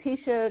wearing a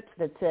T-shirt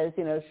that says,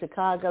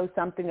 Chicago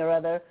something or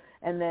other,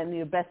 and then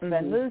your best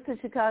friend moves to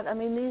Chicago. I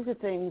mean, these are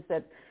things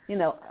that, ding,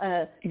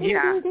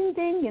 ding, ding,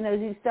 ding,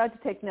 you start to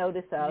take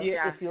notice of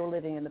if you're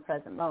living in the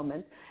present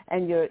moment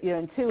and you're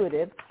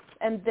intuitive.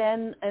 And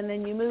then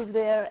you move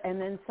there,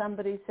 and then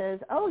somebody says,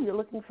 "Oh, you're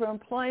looking for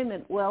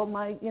employment. Well,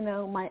 my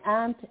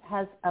aunt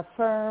has a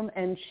firm,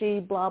 and she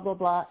blah blah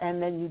blah,"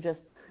 and then you just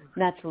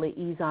naturally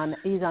ease on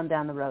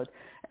down the road.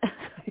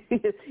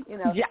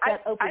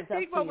 That opens I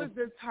think up what was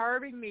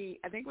deterring me.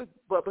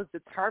 What was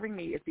deterring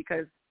me is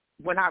because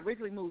when I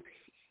originally moved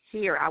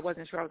here, I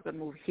wasn't sure I was going to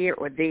move here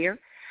or there.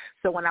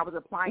 So when I was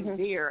applying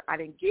there, I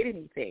didn't get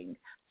anything.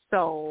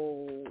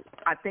 So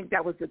I think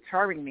that was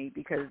deterring me,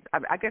 because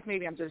I guess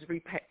maybe I'm just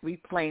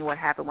replaying what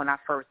happened when I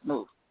first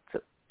moved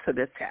to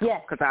this town.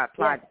 Yes. Because I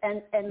applied.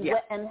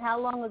 Yes. And how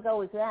long ago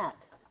was that?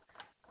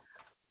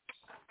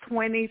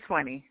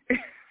 2020.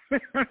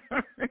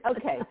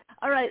 Okay.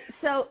 All right.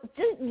 So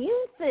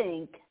you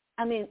think,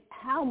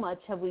 how much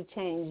have we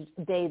changed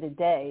day to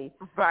day?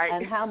 Right.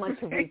 And how much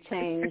have we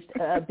changed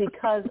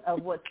because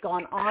of what's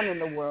gone on in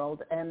the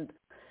world and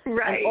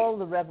all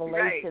the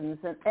revelations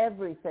and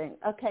everything?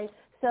 Okay.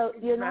 So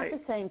you're not the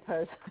same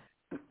person,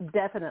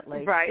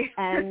 definitely. Right.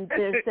 And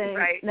they're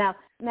saying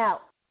now,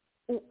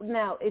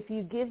 if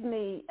you give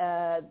me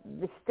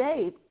the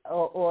state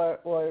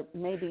or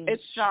maybe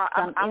it's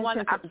I'm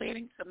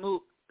planning to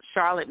move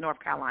Charlotte, North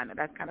Carolina.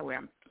 That's kind of where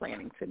I'm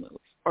planning to move.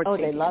 Or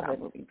they love it.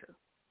 Moving to.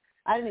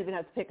 I didn't even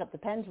have to pick up the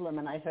pendulum,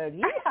 and I heard,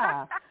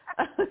 yeah.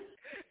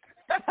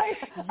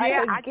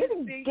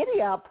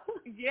 Giddy up.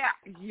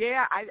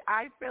 Yeah.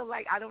 I feel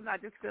like, I don't know, I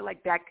just feel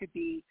like that could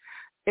be,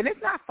 and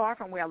it's not far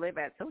from where I live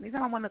at. So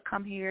anytime I want to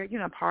come here,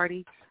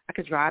 party, I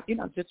could drive,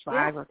 just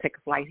drive or take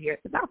a flight here.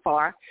 It's not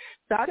far.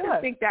 So I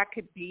just think that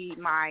could be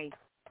my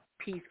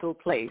peaceful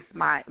place,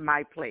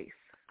 my place.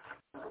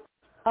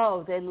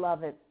 Oh, they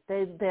love it.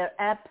 They're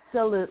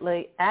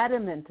absolutely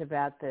adamant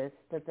about this,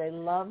 that they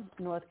love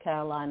North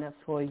Carolina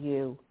for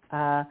you.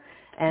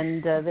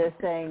 And they're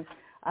saying,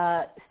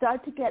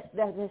 start to get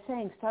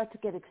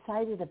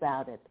excited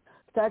about it.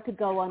 Start to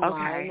go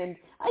online. Okay. And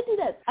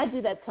I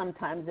do that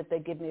sometimes if they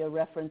give me a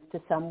reference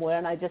to somewhere,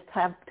 and I just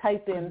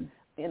type in,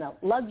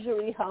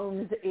 luxury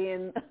homes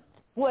in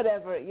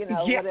whatever,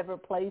 whatever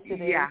place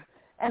it is.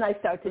 And I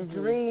start to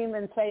dream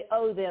and say,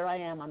 oh, there I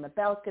am on the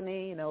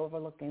balcony,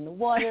 overlooking the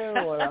water,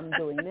 or I'm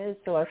doing this,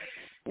 or,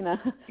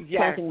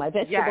 planting my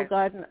vegetable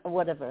garden, or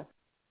whatever.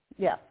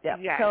 Yeah.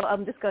 So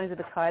I'm just going to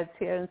the cards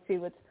here and see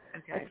what's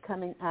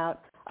coming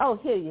out. Oh,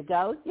 here you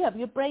go. You have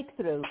your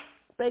breakthrough.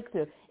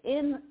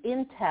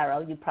 In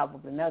tarot, you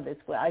probably know this,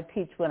 when I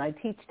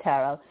teach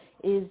tarot,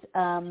 is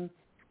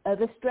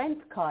the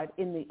strength card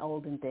in the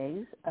olden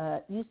days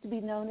used to be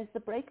known as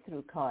the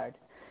breakthrough card.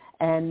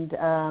 And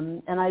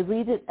I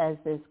read it as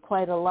this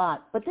quite a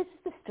lot. But this is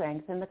the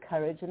strength and the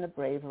courage and the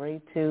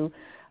bravery to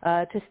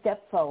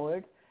step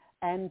forward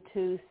and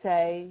to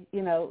say,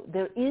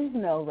 there is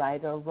no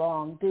right or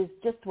wrong. There's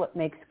just what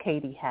makes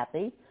Katie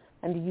happy,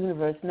 and the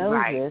universe knows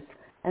this.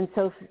 And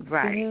so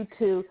for you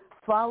to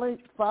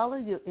follow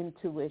your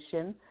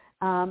intuition.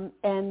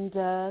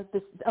 The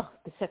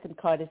second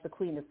card is the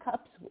Queen of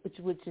Cups, which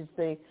is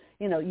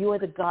you are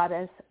the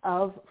goddess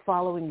of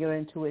following your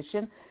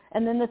intuition.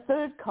 And then the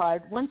third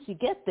card, once you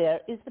get there,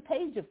 is the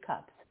Page of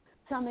Cups.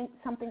 Something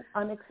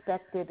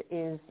unexpected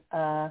is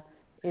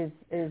is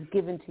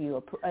given to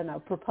you, a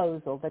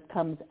proposal that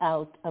comes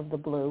out of the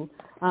blue,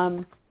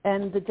 and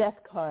the Death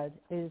card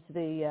is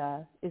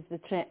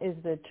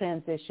the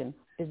transition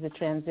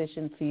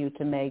for you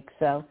to make.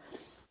 So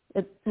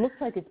it looks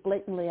like it's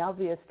blatantly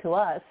obvious to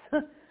us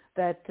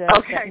that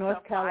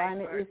North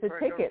Carolina is the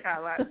ticket.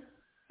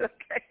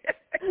 Okay.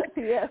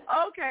 Yes.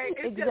 Okay.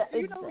 It's just,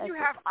 when you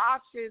have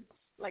options,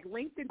 like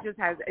LinkedIn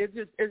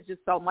it's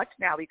just so much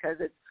now because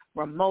it's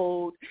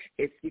remote.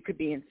 You could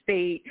be in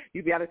state.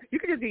 You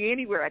could just be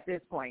anywhere at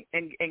this point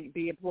and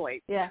be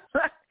employed. Yeah.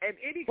 In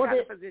any kind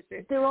of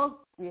position.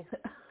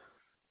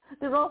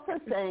 They're also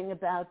saying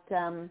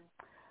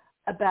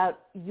about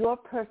your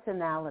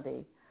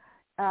personality.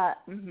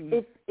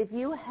 If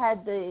you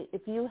had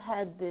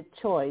the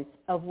choice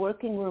of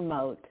working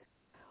remote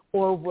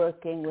or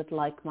working with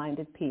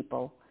like-minded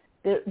people,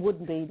 there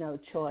would be no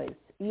choice.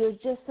 You're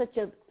just such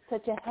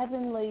a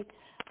heavenly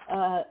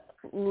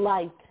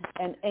light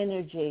and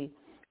energy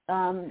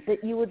that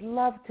you would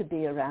love to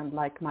be around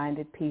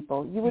like-minded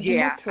people. You would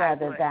much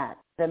rather that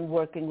than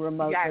working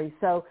remotely.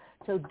 Yes.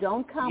 So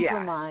don't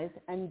compromise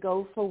and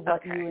go for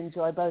what you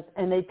enjoy most.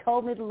 And they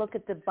told me to look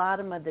at the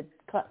bottom of the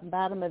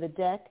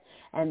deck,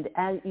 and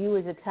as you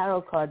as a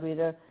tarot card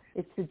reader,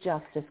 it's the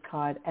Justice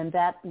card, and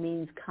that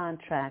means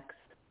contracts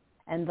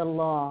and the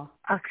law.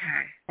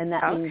 Okay. And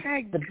that means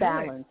the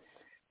balance.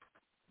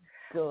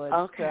 Good.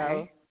 Okay.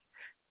 So,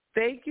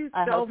 thank you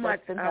so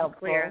much,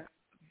 Claire.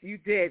 You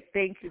did.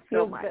 Thank you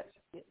so much.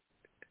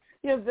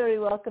 You're very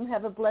welcome.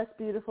 Have a blessed,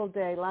 beautiful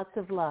day. Lots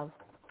of love.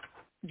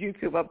 You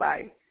too.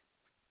 Bye-bye.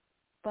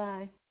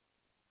 Bye.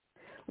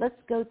 Let's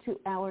go to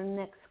our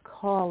next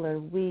caller.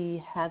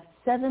 We have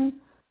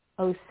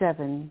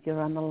 707.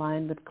 You're on the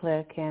line with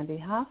Claire Candy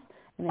Hoff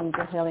and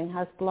Angel Healing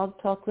House Blog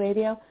Talk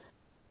Radio.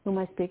 Who am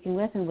I speaking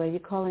with and where are you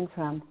calling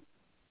from?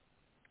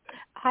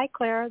 Hi,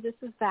 Claire. This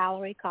is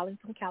Valerie calling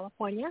from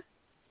California.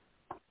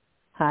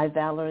 Hi,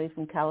 Valerie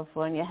from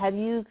California. Have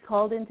you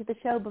called into the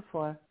show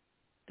before?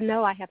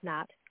 No, I have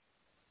not.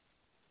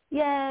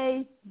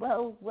 Yay.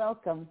 Well,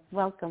 welcome.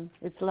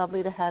 It's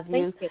lovely to have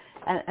you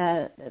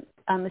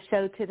on the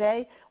show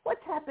today.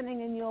 What's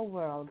happening in your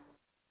world?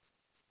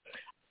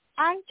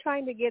 I'm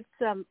trying to get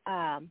some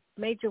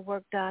major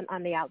work done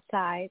on the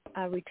outside,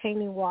 a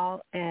retaining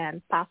wall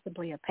and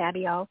possibly a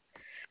patio.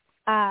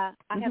 I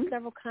have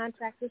several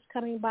contractors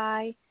coming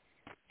by,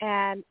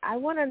 and I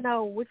want to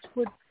know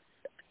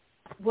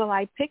will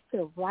I pick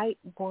the right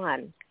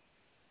one?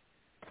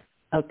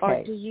 Okay.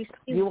 Or do you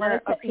see you want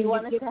us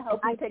to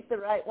help you pick the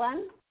right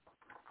one?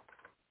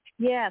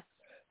 Yes.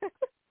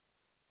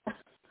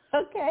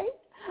 Okay.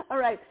 All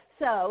right.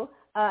 So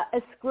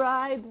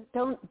ascribe.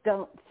 Don't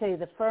say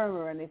the firm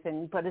or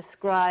anything, but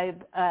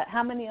ascribe.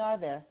 How many are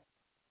there?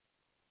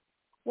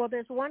 Well,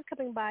 there's one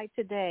coming by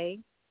today,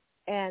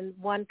 and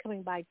one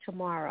coming by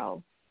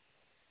tomorrow.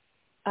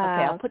 Okay,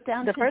 I'll put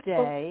down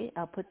today.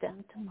 I'll put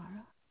down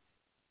tomorrow.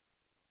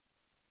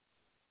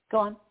 Go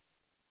on.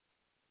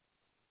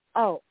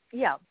 Oh,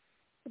 yeah,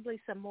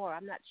 possibly some more.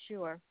 I'm not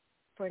sure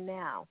for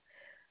now.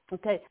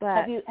 Okay. But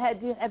have you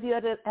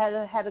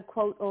had a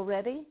quote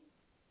already?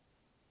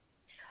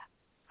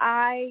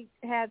 I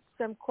had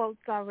some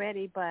quotes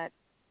already, but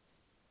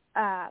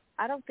I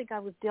don't think I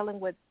was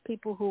dealing with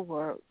people who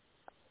were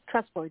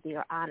trustworthy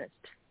or honest.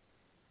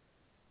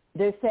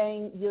 They're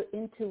saying your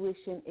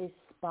intuition is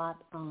spot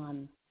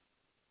on.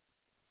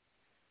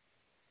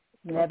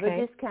 Never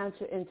discount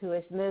your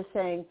intuition. They're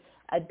saying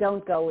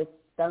don't go with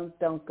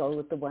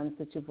the ones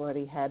that you've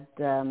already had.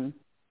 Don't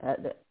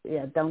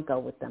go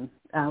with them.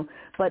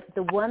 But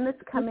the one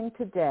that's coming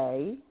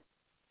today,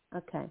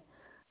 okay.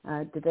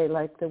 Do they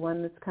like the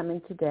one that's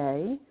coming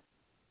today?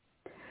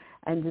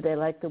 And do they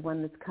like the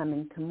one that's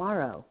coming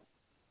tomorrow?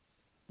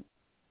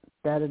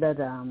 They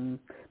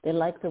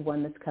like the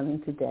one that's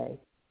coming today.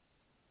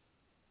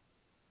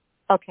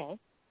 Okay.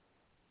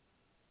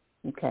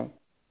 Okay.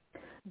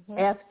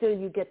 After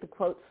you get the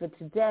quote for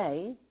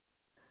today,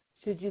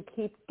 should you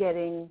keep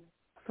getting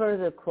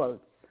further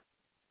quotes?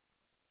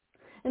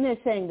 And they're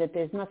saying that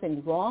there's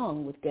nothing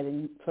wrong with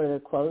getting further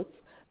quotes,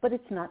 but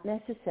it's not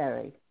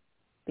necessary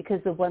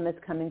because the one that's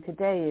coming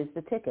today is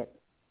the ticket.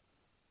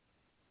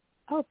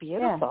 Oh,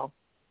 beautiful.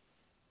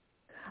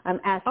 Yeah. I'm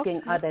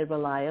asking, are they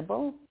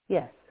reliable?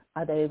 Yes.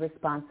 Are they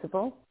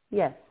responsible?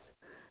 Yes.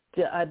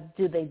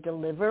 Do they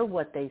deliver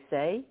what they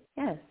say?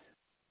 Yes.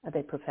 Are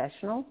they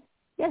professional?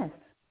 Yes.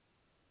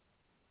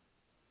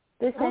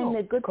 They're saying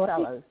they're good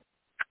fellows.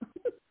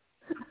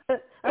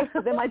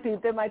 There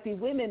might be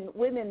women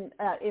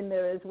in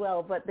there as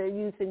well, but they're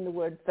using the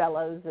word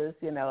fellows as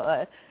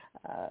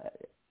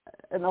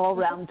an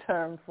all-round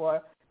term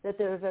for that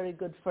they're a very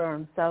good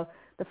firm. So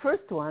the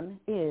first one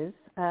is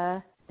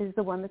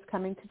the one that's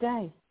coming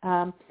today.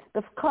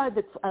 The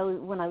card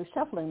when I was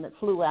shuffling that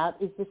flew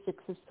out is the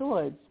Six of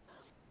Swords.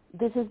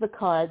 This is the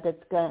card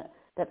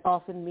that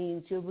often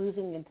means you're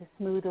moving into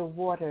smoother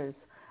waters.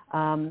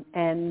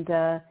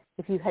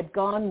 If you had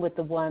gone with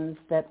the ones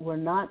that were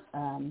not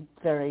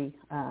very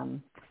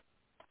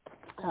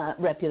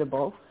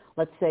reputable,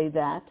 let's say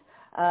that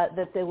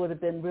there would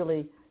have been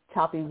really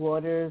choppy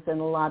waters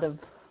and a lot of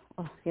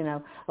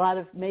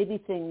maybe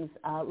things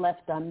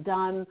left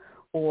undone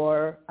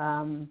or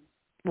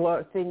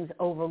things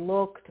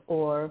overlooked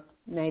or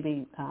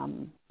maybe,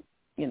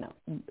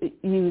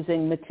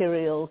 using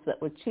materials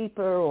that were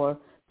cheaper or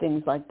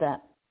things like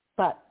that.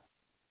 But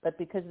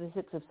because the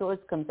Six of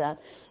Swords comes out,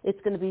 it's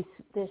going to be,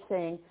 they're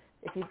saying,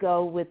 if you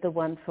go with the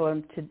one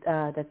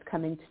that's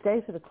coming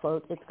today for the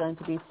quote, it's going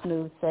to be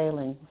smooth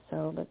sailing.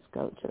 So let's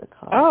go to the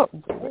card. Oh,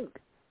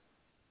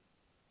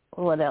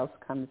 what else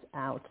comes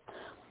out?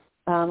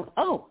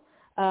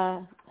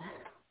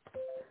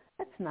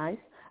 That's nice.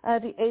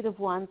 The Eight of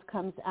Wands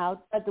comes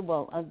out. That's a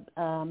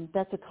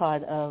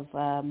card of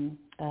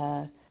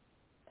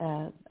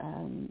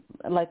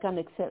like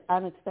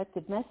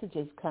unexpected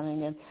messages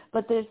coming in.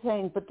 But they're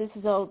saying, this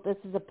is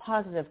a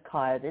positive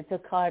card. It's a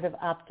card of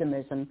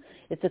optimism.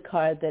 It's a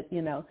card that,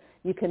 you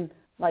can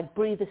like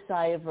breathe a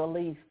sigh of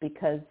relief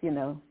because,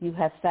 you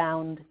have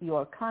found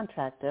your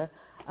contractor.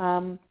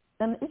 And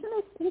isn't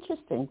it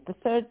interesting? The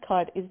third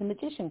card is the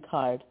Magician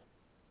card.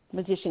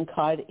 Magician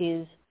card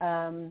is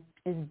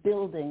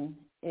building,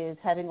 is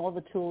having all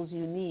the tools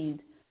you need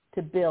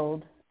to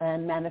build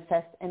and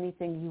manifest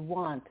anything you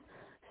want.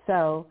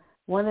 So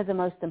one of the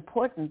most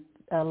important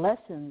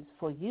lessons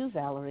for you,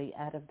 Valerie,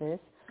 out of this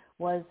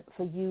was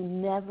for you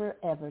never,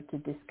 ever to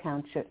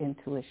discount your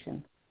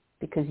intuition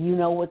because you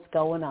know what's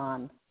going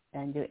on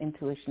and your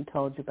intuition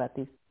told you about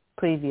these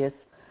previous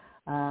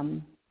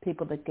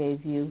people that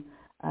gave you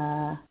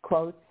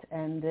quotes,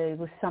 and there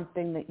was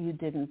something that you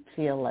didn't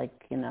feel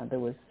like, there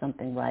was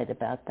something right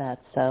about that.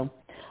 So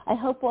I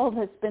hope all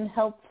that's been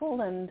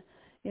helpful, and,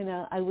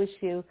 I wish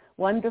you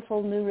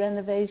wonderful new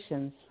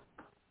renovations.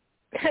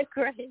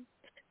 Great.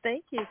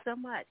 Thank you so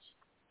much.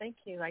 Thank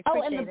you. I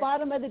appreciate it. And the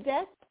bottom of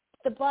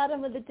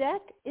the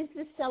deck is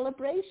the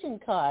celebration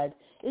card,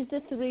 is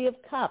the Three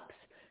of Cups.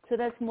 So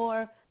that's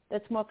more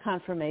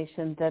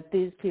confirmation that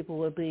these people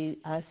will be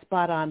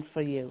spot on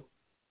for you.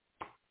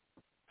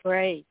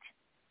 Great.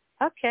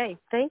 Okay,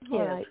 thank you.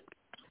 All right.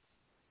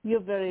 You're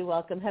very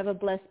welcome. Have a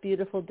blessed,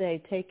 beautiful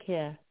day. Take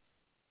care.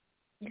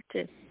 You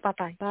too.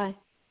 Bye-bye. Bye.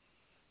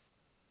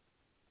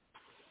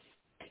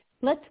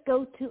 Let's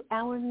go to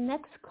our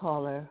next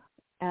caller.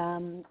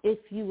 If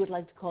you would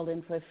like to call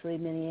in for a free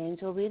mini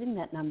angel reading,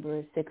 that number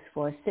is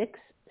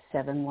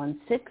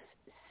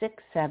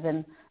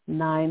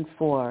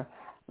 646-716-6794.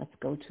 Let's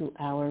go to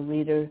our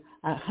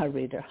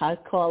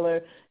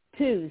caller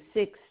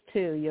 262.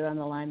 You're on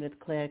the line with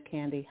Claire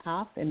Candy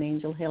Hoff in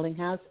Angel Healing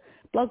House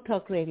Blog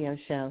Talk Radio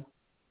Show.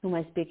 Who am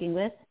I speaking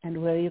with, and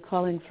where are you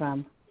calling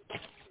from?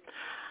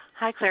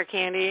 Hi, Claire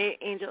Candy,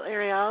 Angel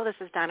Ariel. This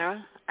is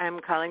Donna. I'm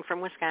calling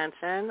from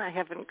Wisconsin. I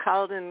haven't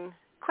called in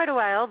quite a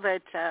while,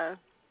 but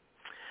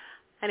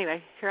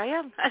anyway, here I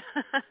am.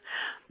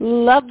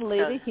 Lovely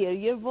to hear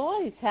your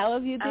voice. How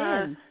have you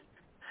been?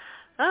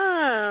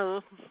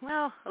 A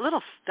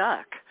little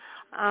stuck.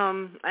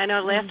 I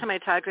know last time I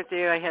talked with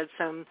you, I had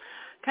some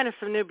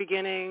new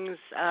beginnings.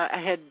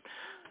 I had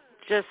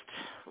just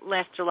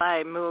last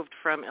July moved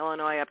from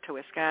Illinois up to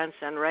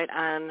Wisconsin, right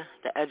on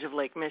the edge of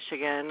Lake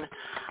Michigan.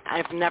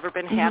 I've never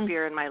been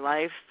happier in my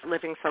life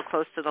living so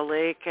close to the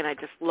lake, and I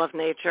just love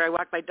nature. I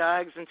walk my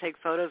dogs and take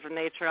photos of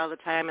nature all the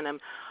time, and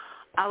I'm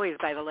always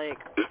by the lake.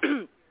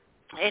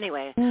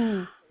 Anyway,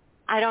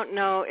 I don't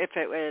know if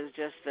it was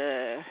just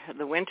the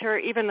winter,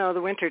 even though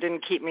the winter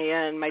didn't keep me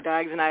in. My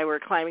dogs and I were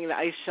climbing the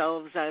ice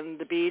shelves on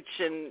the beach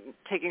and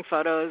taking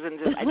photos, and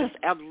I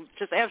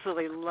just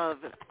absolutely love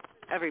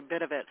every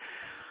bit of it.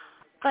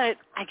 But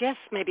I guess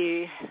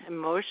maybe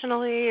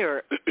emotionally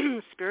or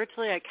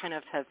spiritually, I kind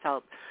of have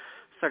felt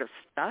sort of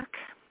stuck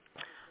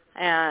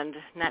and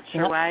not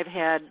sure why. I've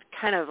had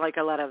kind of like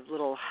a lot of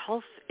little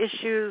health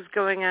issues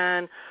going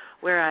on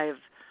where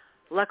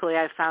luckily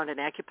I found an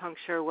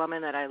acupuncture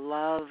woman that I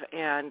love,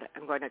 and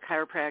I'm going to a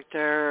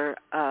chiropractor.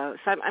 So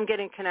I'm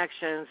getting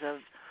connections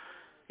of,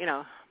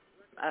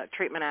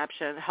 treatment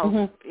options,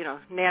 health,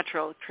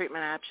 natural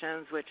treatment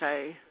options, which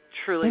I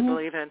truly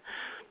believe in.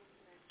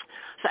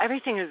 So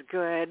everything is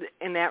good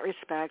in that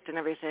respect and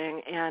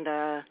everything. And,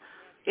 I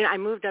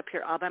moved up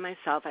here all by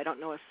myself. I don't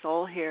know a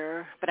soul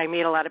here, but I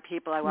meet a lot of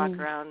people. I walk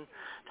around,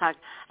 talk.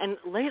 And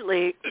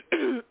lately,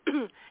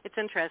 it's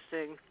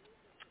interesting.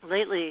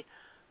 Lately,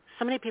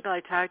 so many people I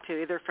talk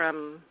to, either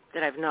from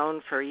that I've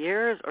known for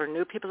years or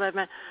new people I've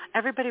met,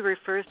 everybody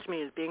refers to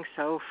me as being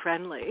so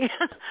friendly.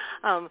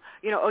 You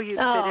fit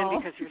in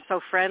because you're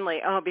so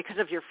friendly. Oh, because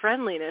of your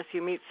friendliness,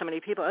 you meet so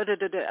many people. I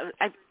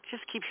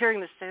just keep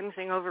hearing the same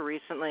thing over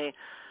recently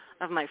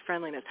of my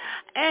friendliness.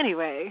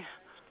 Anyway,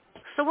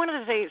 so one of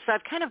the things, so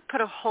I've kind of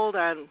put a hold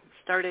on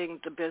starting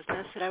the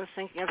business that I was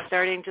thinking of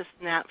starting, just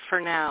not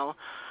for now.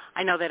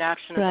 I know that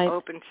option is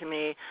open to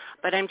me,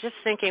 but I'm just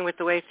thinking with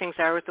the way things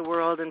are with the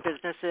world and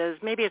businesses,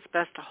 maybe it's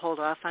best to hold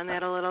off on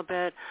that a little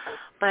bit.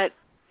 But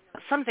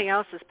something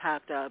else has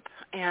popped up.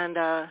 And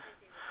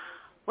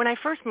when I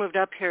first moved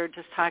up here,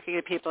 just talking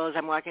to people as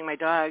I'm walking my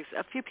dogs,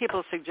 a few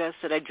people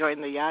suggested I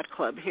join the yacht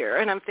club here.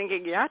 And I'm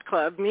thinking, yacht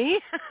club,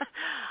 me?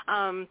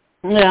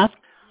 Yeah.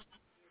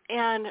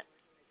 And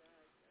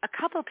a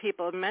couple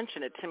people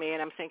mentioned it to me,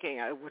 and I'm thinking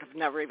I would have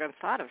never even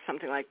thought of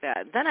something like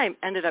that. Then I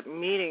ended up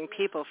meeting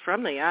people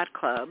from the yacht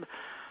club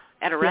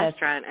at a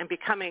restaurant and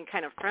becoming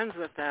kind of friends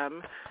with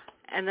them.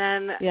 And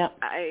then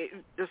I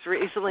just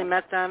recently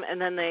met them, and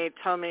then they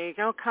told me,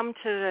 come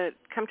to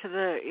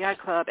the yacht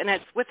club, and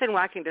it's within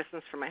walking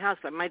distance from my house.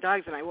 But my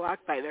dogs and I walk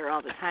by there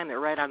all the time.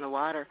 They're right on the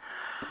water.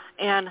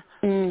 And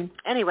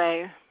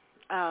anyway,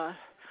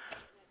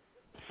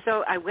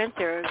 so I went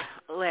there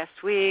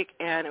last week,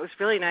 and it was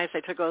really nice. I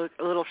took a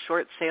little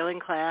short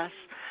sailing class,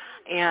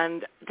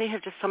 and they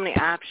have just so many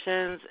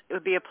options. It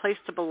would be a place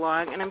to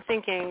belong. And I'm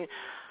thinking,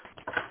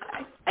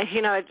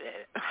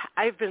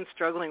 I've been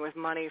struggling with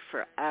money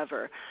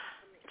forever.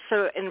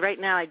 So, and right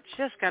now I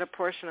just got a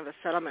portion of a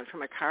settlement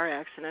from a car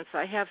accident. So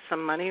I have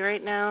some money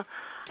right now,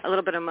 a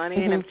little bit of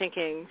money, and I'm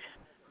thinking,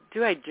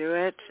 do I do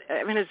it?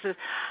 I mean,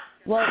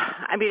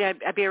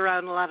 I'd be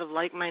around a lot of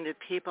like-minded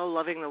people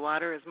loving the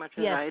water as much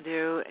as I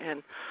do.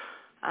 And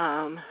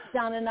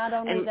Donna, not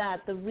only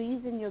that, the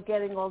reason you're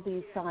getting all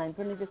these signs,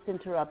 let me just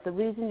interrupt, the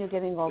reason you're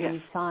getting all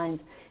these signs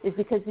is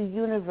because the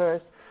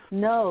universe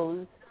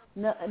knows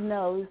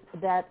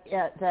that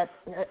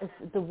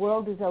the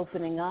world is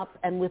opening up,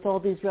 and with all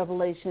these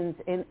revelations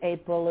in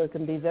April, it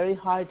can be very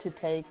hard to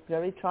take,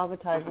 very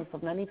traumatizing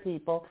for many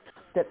people,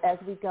 that as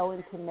we go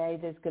into May,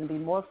 there's going to be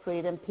more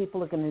freedom.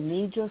 People are going to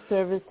need your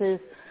services,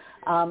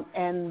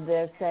 and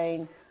they're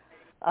saying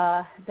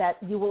that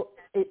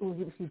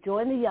if you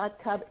join the yacht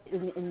club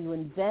and you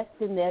invest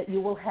in there, you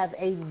will have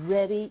a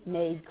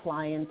ready-made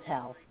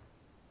clientele.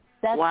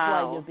 That's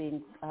why you're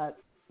being...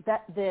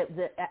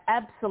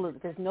 absolutely,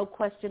 there's no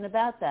question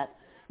about that.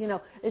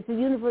 It's the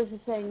universe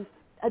is saying,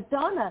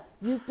 Donna,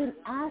 you've been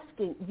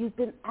asking,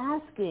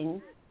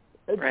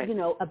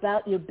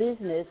 about your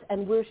business,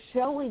 and we're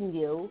showing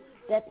you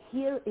that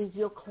here is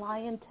your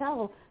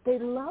clientele. They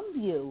love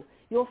you.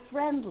 You're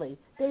friendly.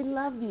 They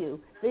love you.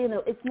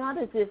 It's not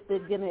as if they're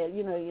gonna,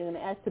 you're gonna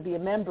ask to be a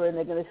member, and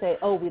they're gonna say,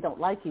 oh, we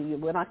don't like you.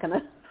 We're not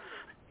gonna.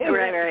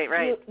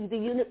 Right.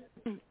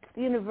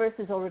 The universe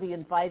is already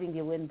inviting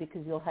you in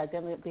because you'll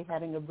be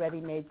having a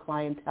ready-made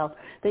clientele.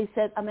 They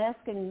said, I'm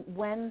asking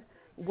when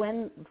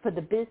for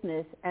the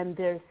business, and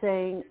they're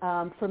saying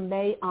from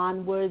May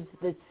onwards,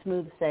 it's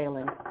smooth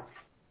sailing.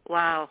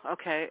 Wow.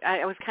 Okay.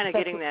 I was kind of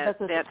getting that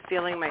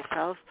feeling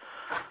myself.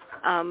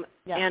 Hunker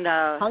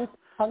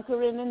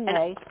in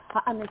May.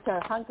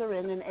 Hunker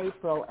in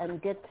April,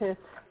 and go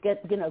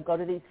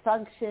to these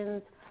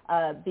functions.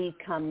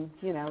 Become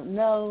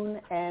known,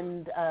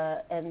 and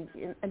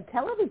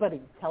tell everybody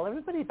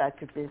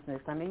about your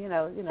business. I mean,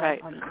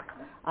 right.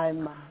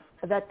 I'm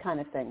that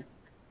kind of thing.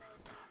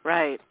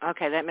 Right.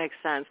 Okay, that makes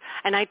sense.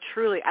 And I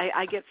truly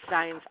I get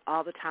signs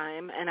all the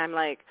time, and I'm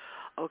like,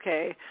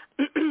 okay,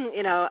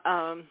 and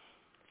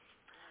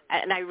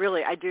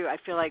I do. I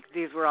feel like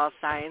these were all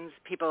signs.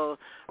 People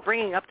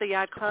bringing up the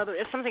yacht club.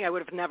 It's something I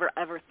would have never,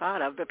 ever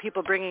thought of, but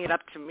people bringing it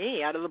up to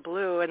me out of the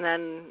blue, and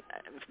then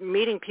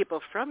meeting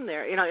people from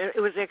there.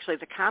 It was actually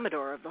the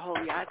Commodore of the whole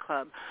yacht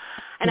club.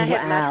 And I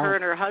had met her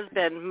and her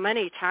husband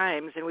many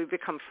times, and we've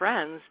become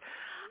friends.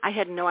 I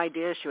had no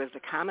idea she was the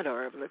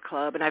Commodore of the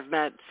club, and I've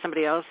met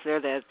somebody else there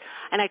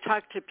and I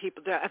talked to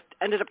people. I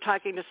ended up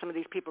talking to some of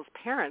these people's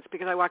parents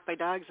because I walk my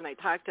dogs and I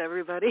talk to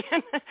everybody,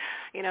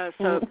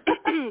 so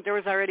there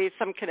was already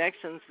some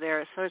connections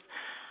there. So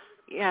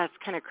it's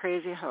kind of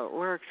crazy how it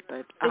works,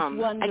 but it's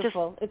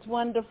wonderful. It's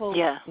wonderful.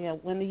 Yeah.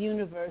 When the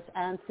universe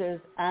answers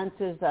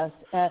us.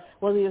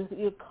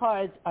 Your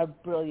cards are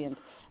brilliant.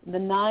 The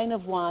 9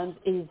 of Wands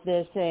is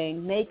they're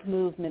saying make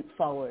movement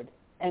forward.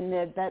 And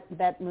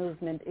that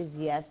movement is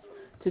yes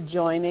to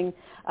joining.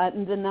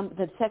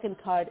 The second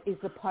card is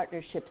the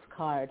partnerships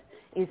card,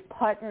 is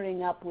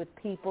partnering up with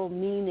people,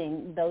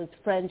 meaning those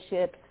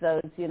friendships,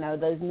 those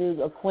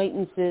new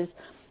acquaintances.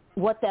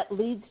 What that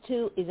leads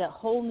to is a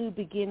whole new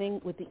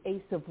beginning with the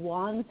Ace of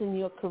Wands in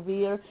your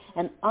career,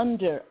 and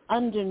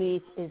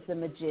underneath is the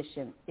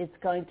Magician. It's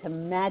going to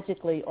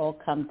magically all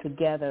come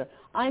together.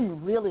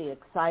 I'm really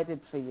excited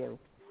for you.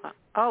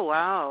 Oh,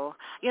 wow.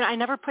 I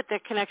never put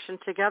that connection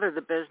together,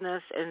 the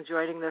business and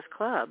joining this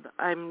club.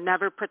 I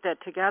never put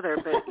that together,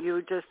 but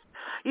you just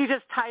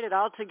tied it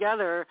all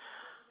together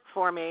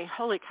for me.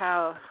 Holy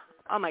cow.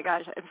 Oh, my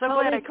gosh. I'm so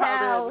glad I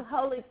called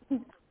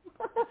in.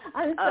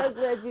 I'm so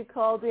glad you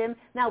called in.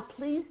 Now,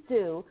 please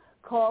do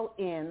call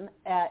in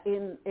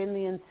the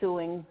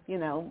ensuing,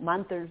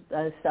 month or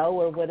so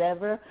or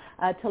whatever,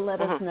 to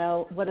let us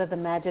know what are the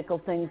magical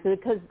things.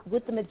 Because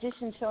with the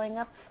Magician showing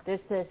up, they're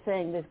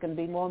saying there's going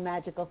to be more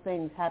magical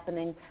things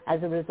happening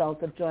as a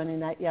result of joining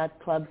that yacht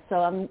club.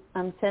 So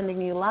I'm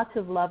sending you lots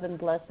of love and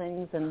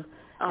blessings and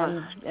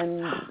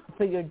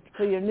for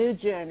your new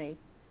journey.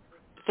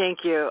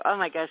 Thank you. Oh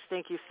my gosh,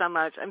 thank you so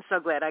much. I'm so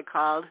glad I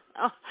called.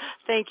 Oh,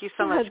 thank you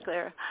so much,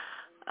 Claire.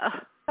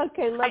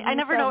 Okay, I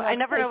never know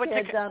what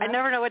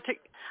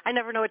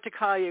to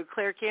call you,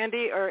 Claire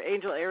Candy or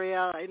Angel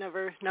Ariel. I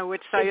never know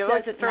which, so you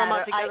always throw them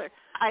all together.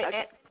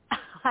 I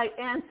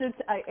answer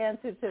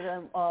to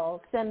them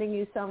all. Sending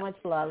you so much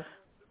love.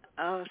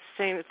 Oh,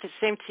 same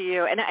to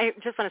you. And I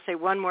just want to say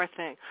one more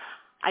thing.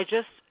 I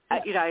just,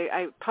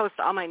 I post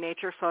all my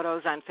nature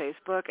photos on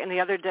Facebook, and the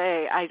other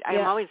day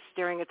I'm always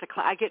staring at the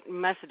cloud. I get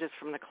messages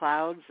from the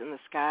clouds in the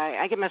sky.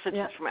 I get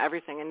messages from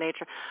everything in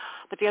nature.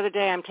 But the other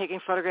day I'm taking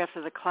photographs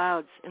of the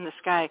clouds in the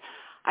sky.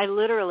 I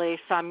literally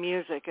saw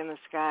music in the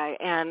sky,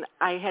 and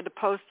I had to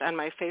post on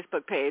my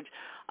Facebook page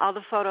all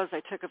the photos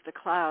I took of the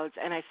clouds,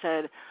 and I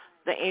said,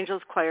 the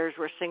angels choirs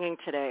were singing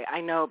today.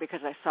 I know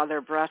because I saw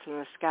their breath in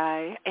the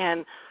sky,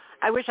 and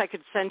I wish I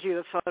could send you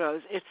the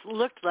photos. It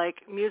looked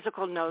like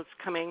musical notes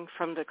coming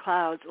from the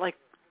clouds, like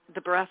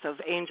the breath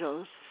of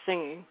angels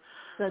singing.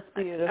 That's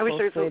beautiful. I wish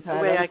there was a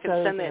way I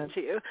could send that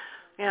to you.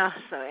 Yeah,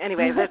 so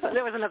anyway, that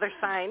was another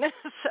sign.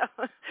 So,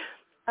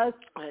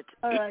 okay.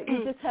 All right,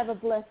 you just have a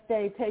blessed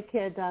day. Take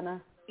care,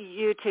 Donna.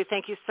 You too.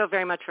 Thank you so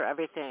very much for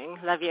everything.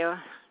 Love you.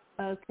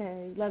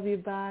 Okay, love you.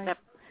 Bye. Yep.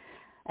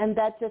 And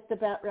that just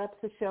about wraps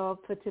the show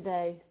up for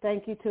today.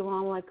 Thank you to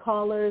all my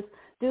callers.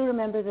 Do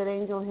remember that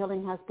Angel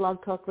Healing House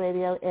Blog Talk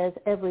Radio airs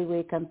every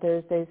week on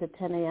Thursdays at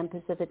 10 a.m.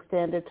 Pacific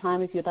Standard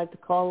Time. If you'd like to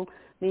call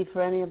me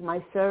for any of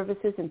my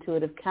services,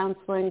 intuitive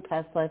counseling,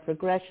 past life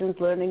regressions,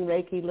 learning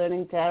Reiki,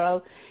 learning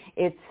tarot,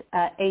 it's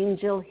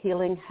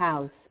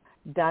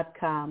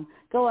angelhealinghouse.com.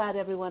 Go out,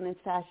 everyone, and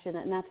fashion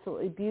an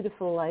absolutely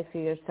beautiful life for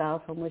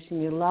yourself. I'm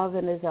wishing you love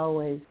and, as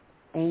always,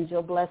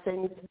 angel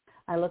blessings.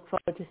 I look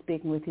forward to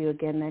speaking with you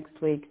again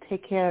next week.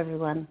 Take care,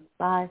 everyone.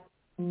 Bye.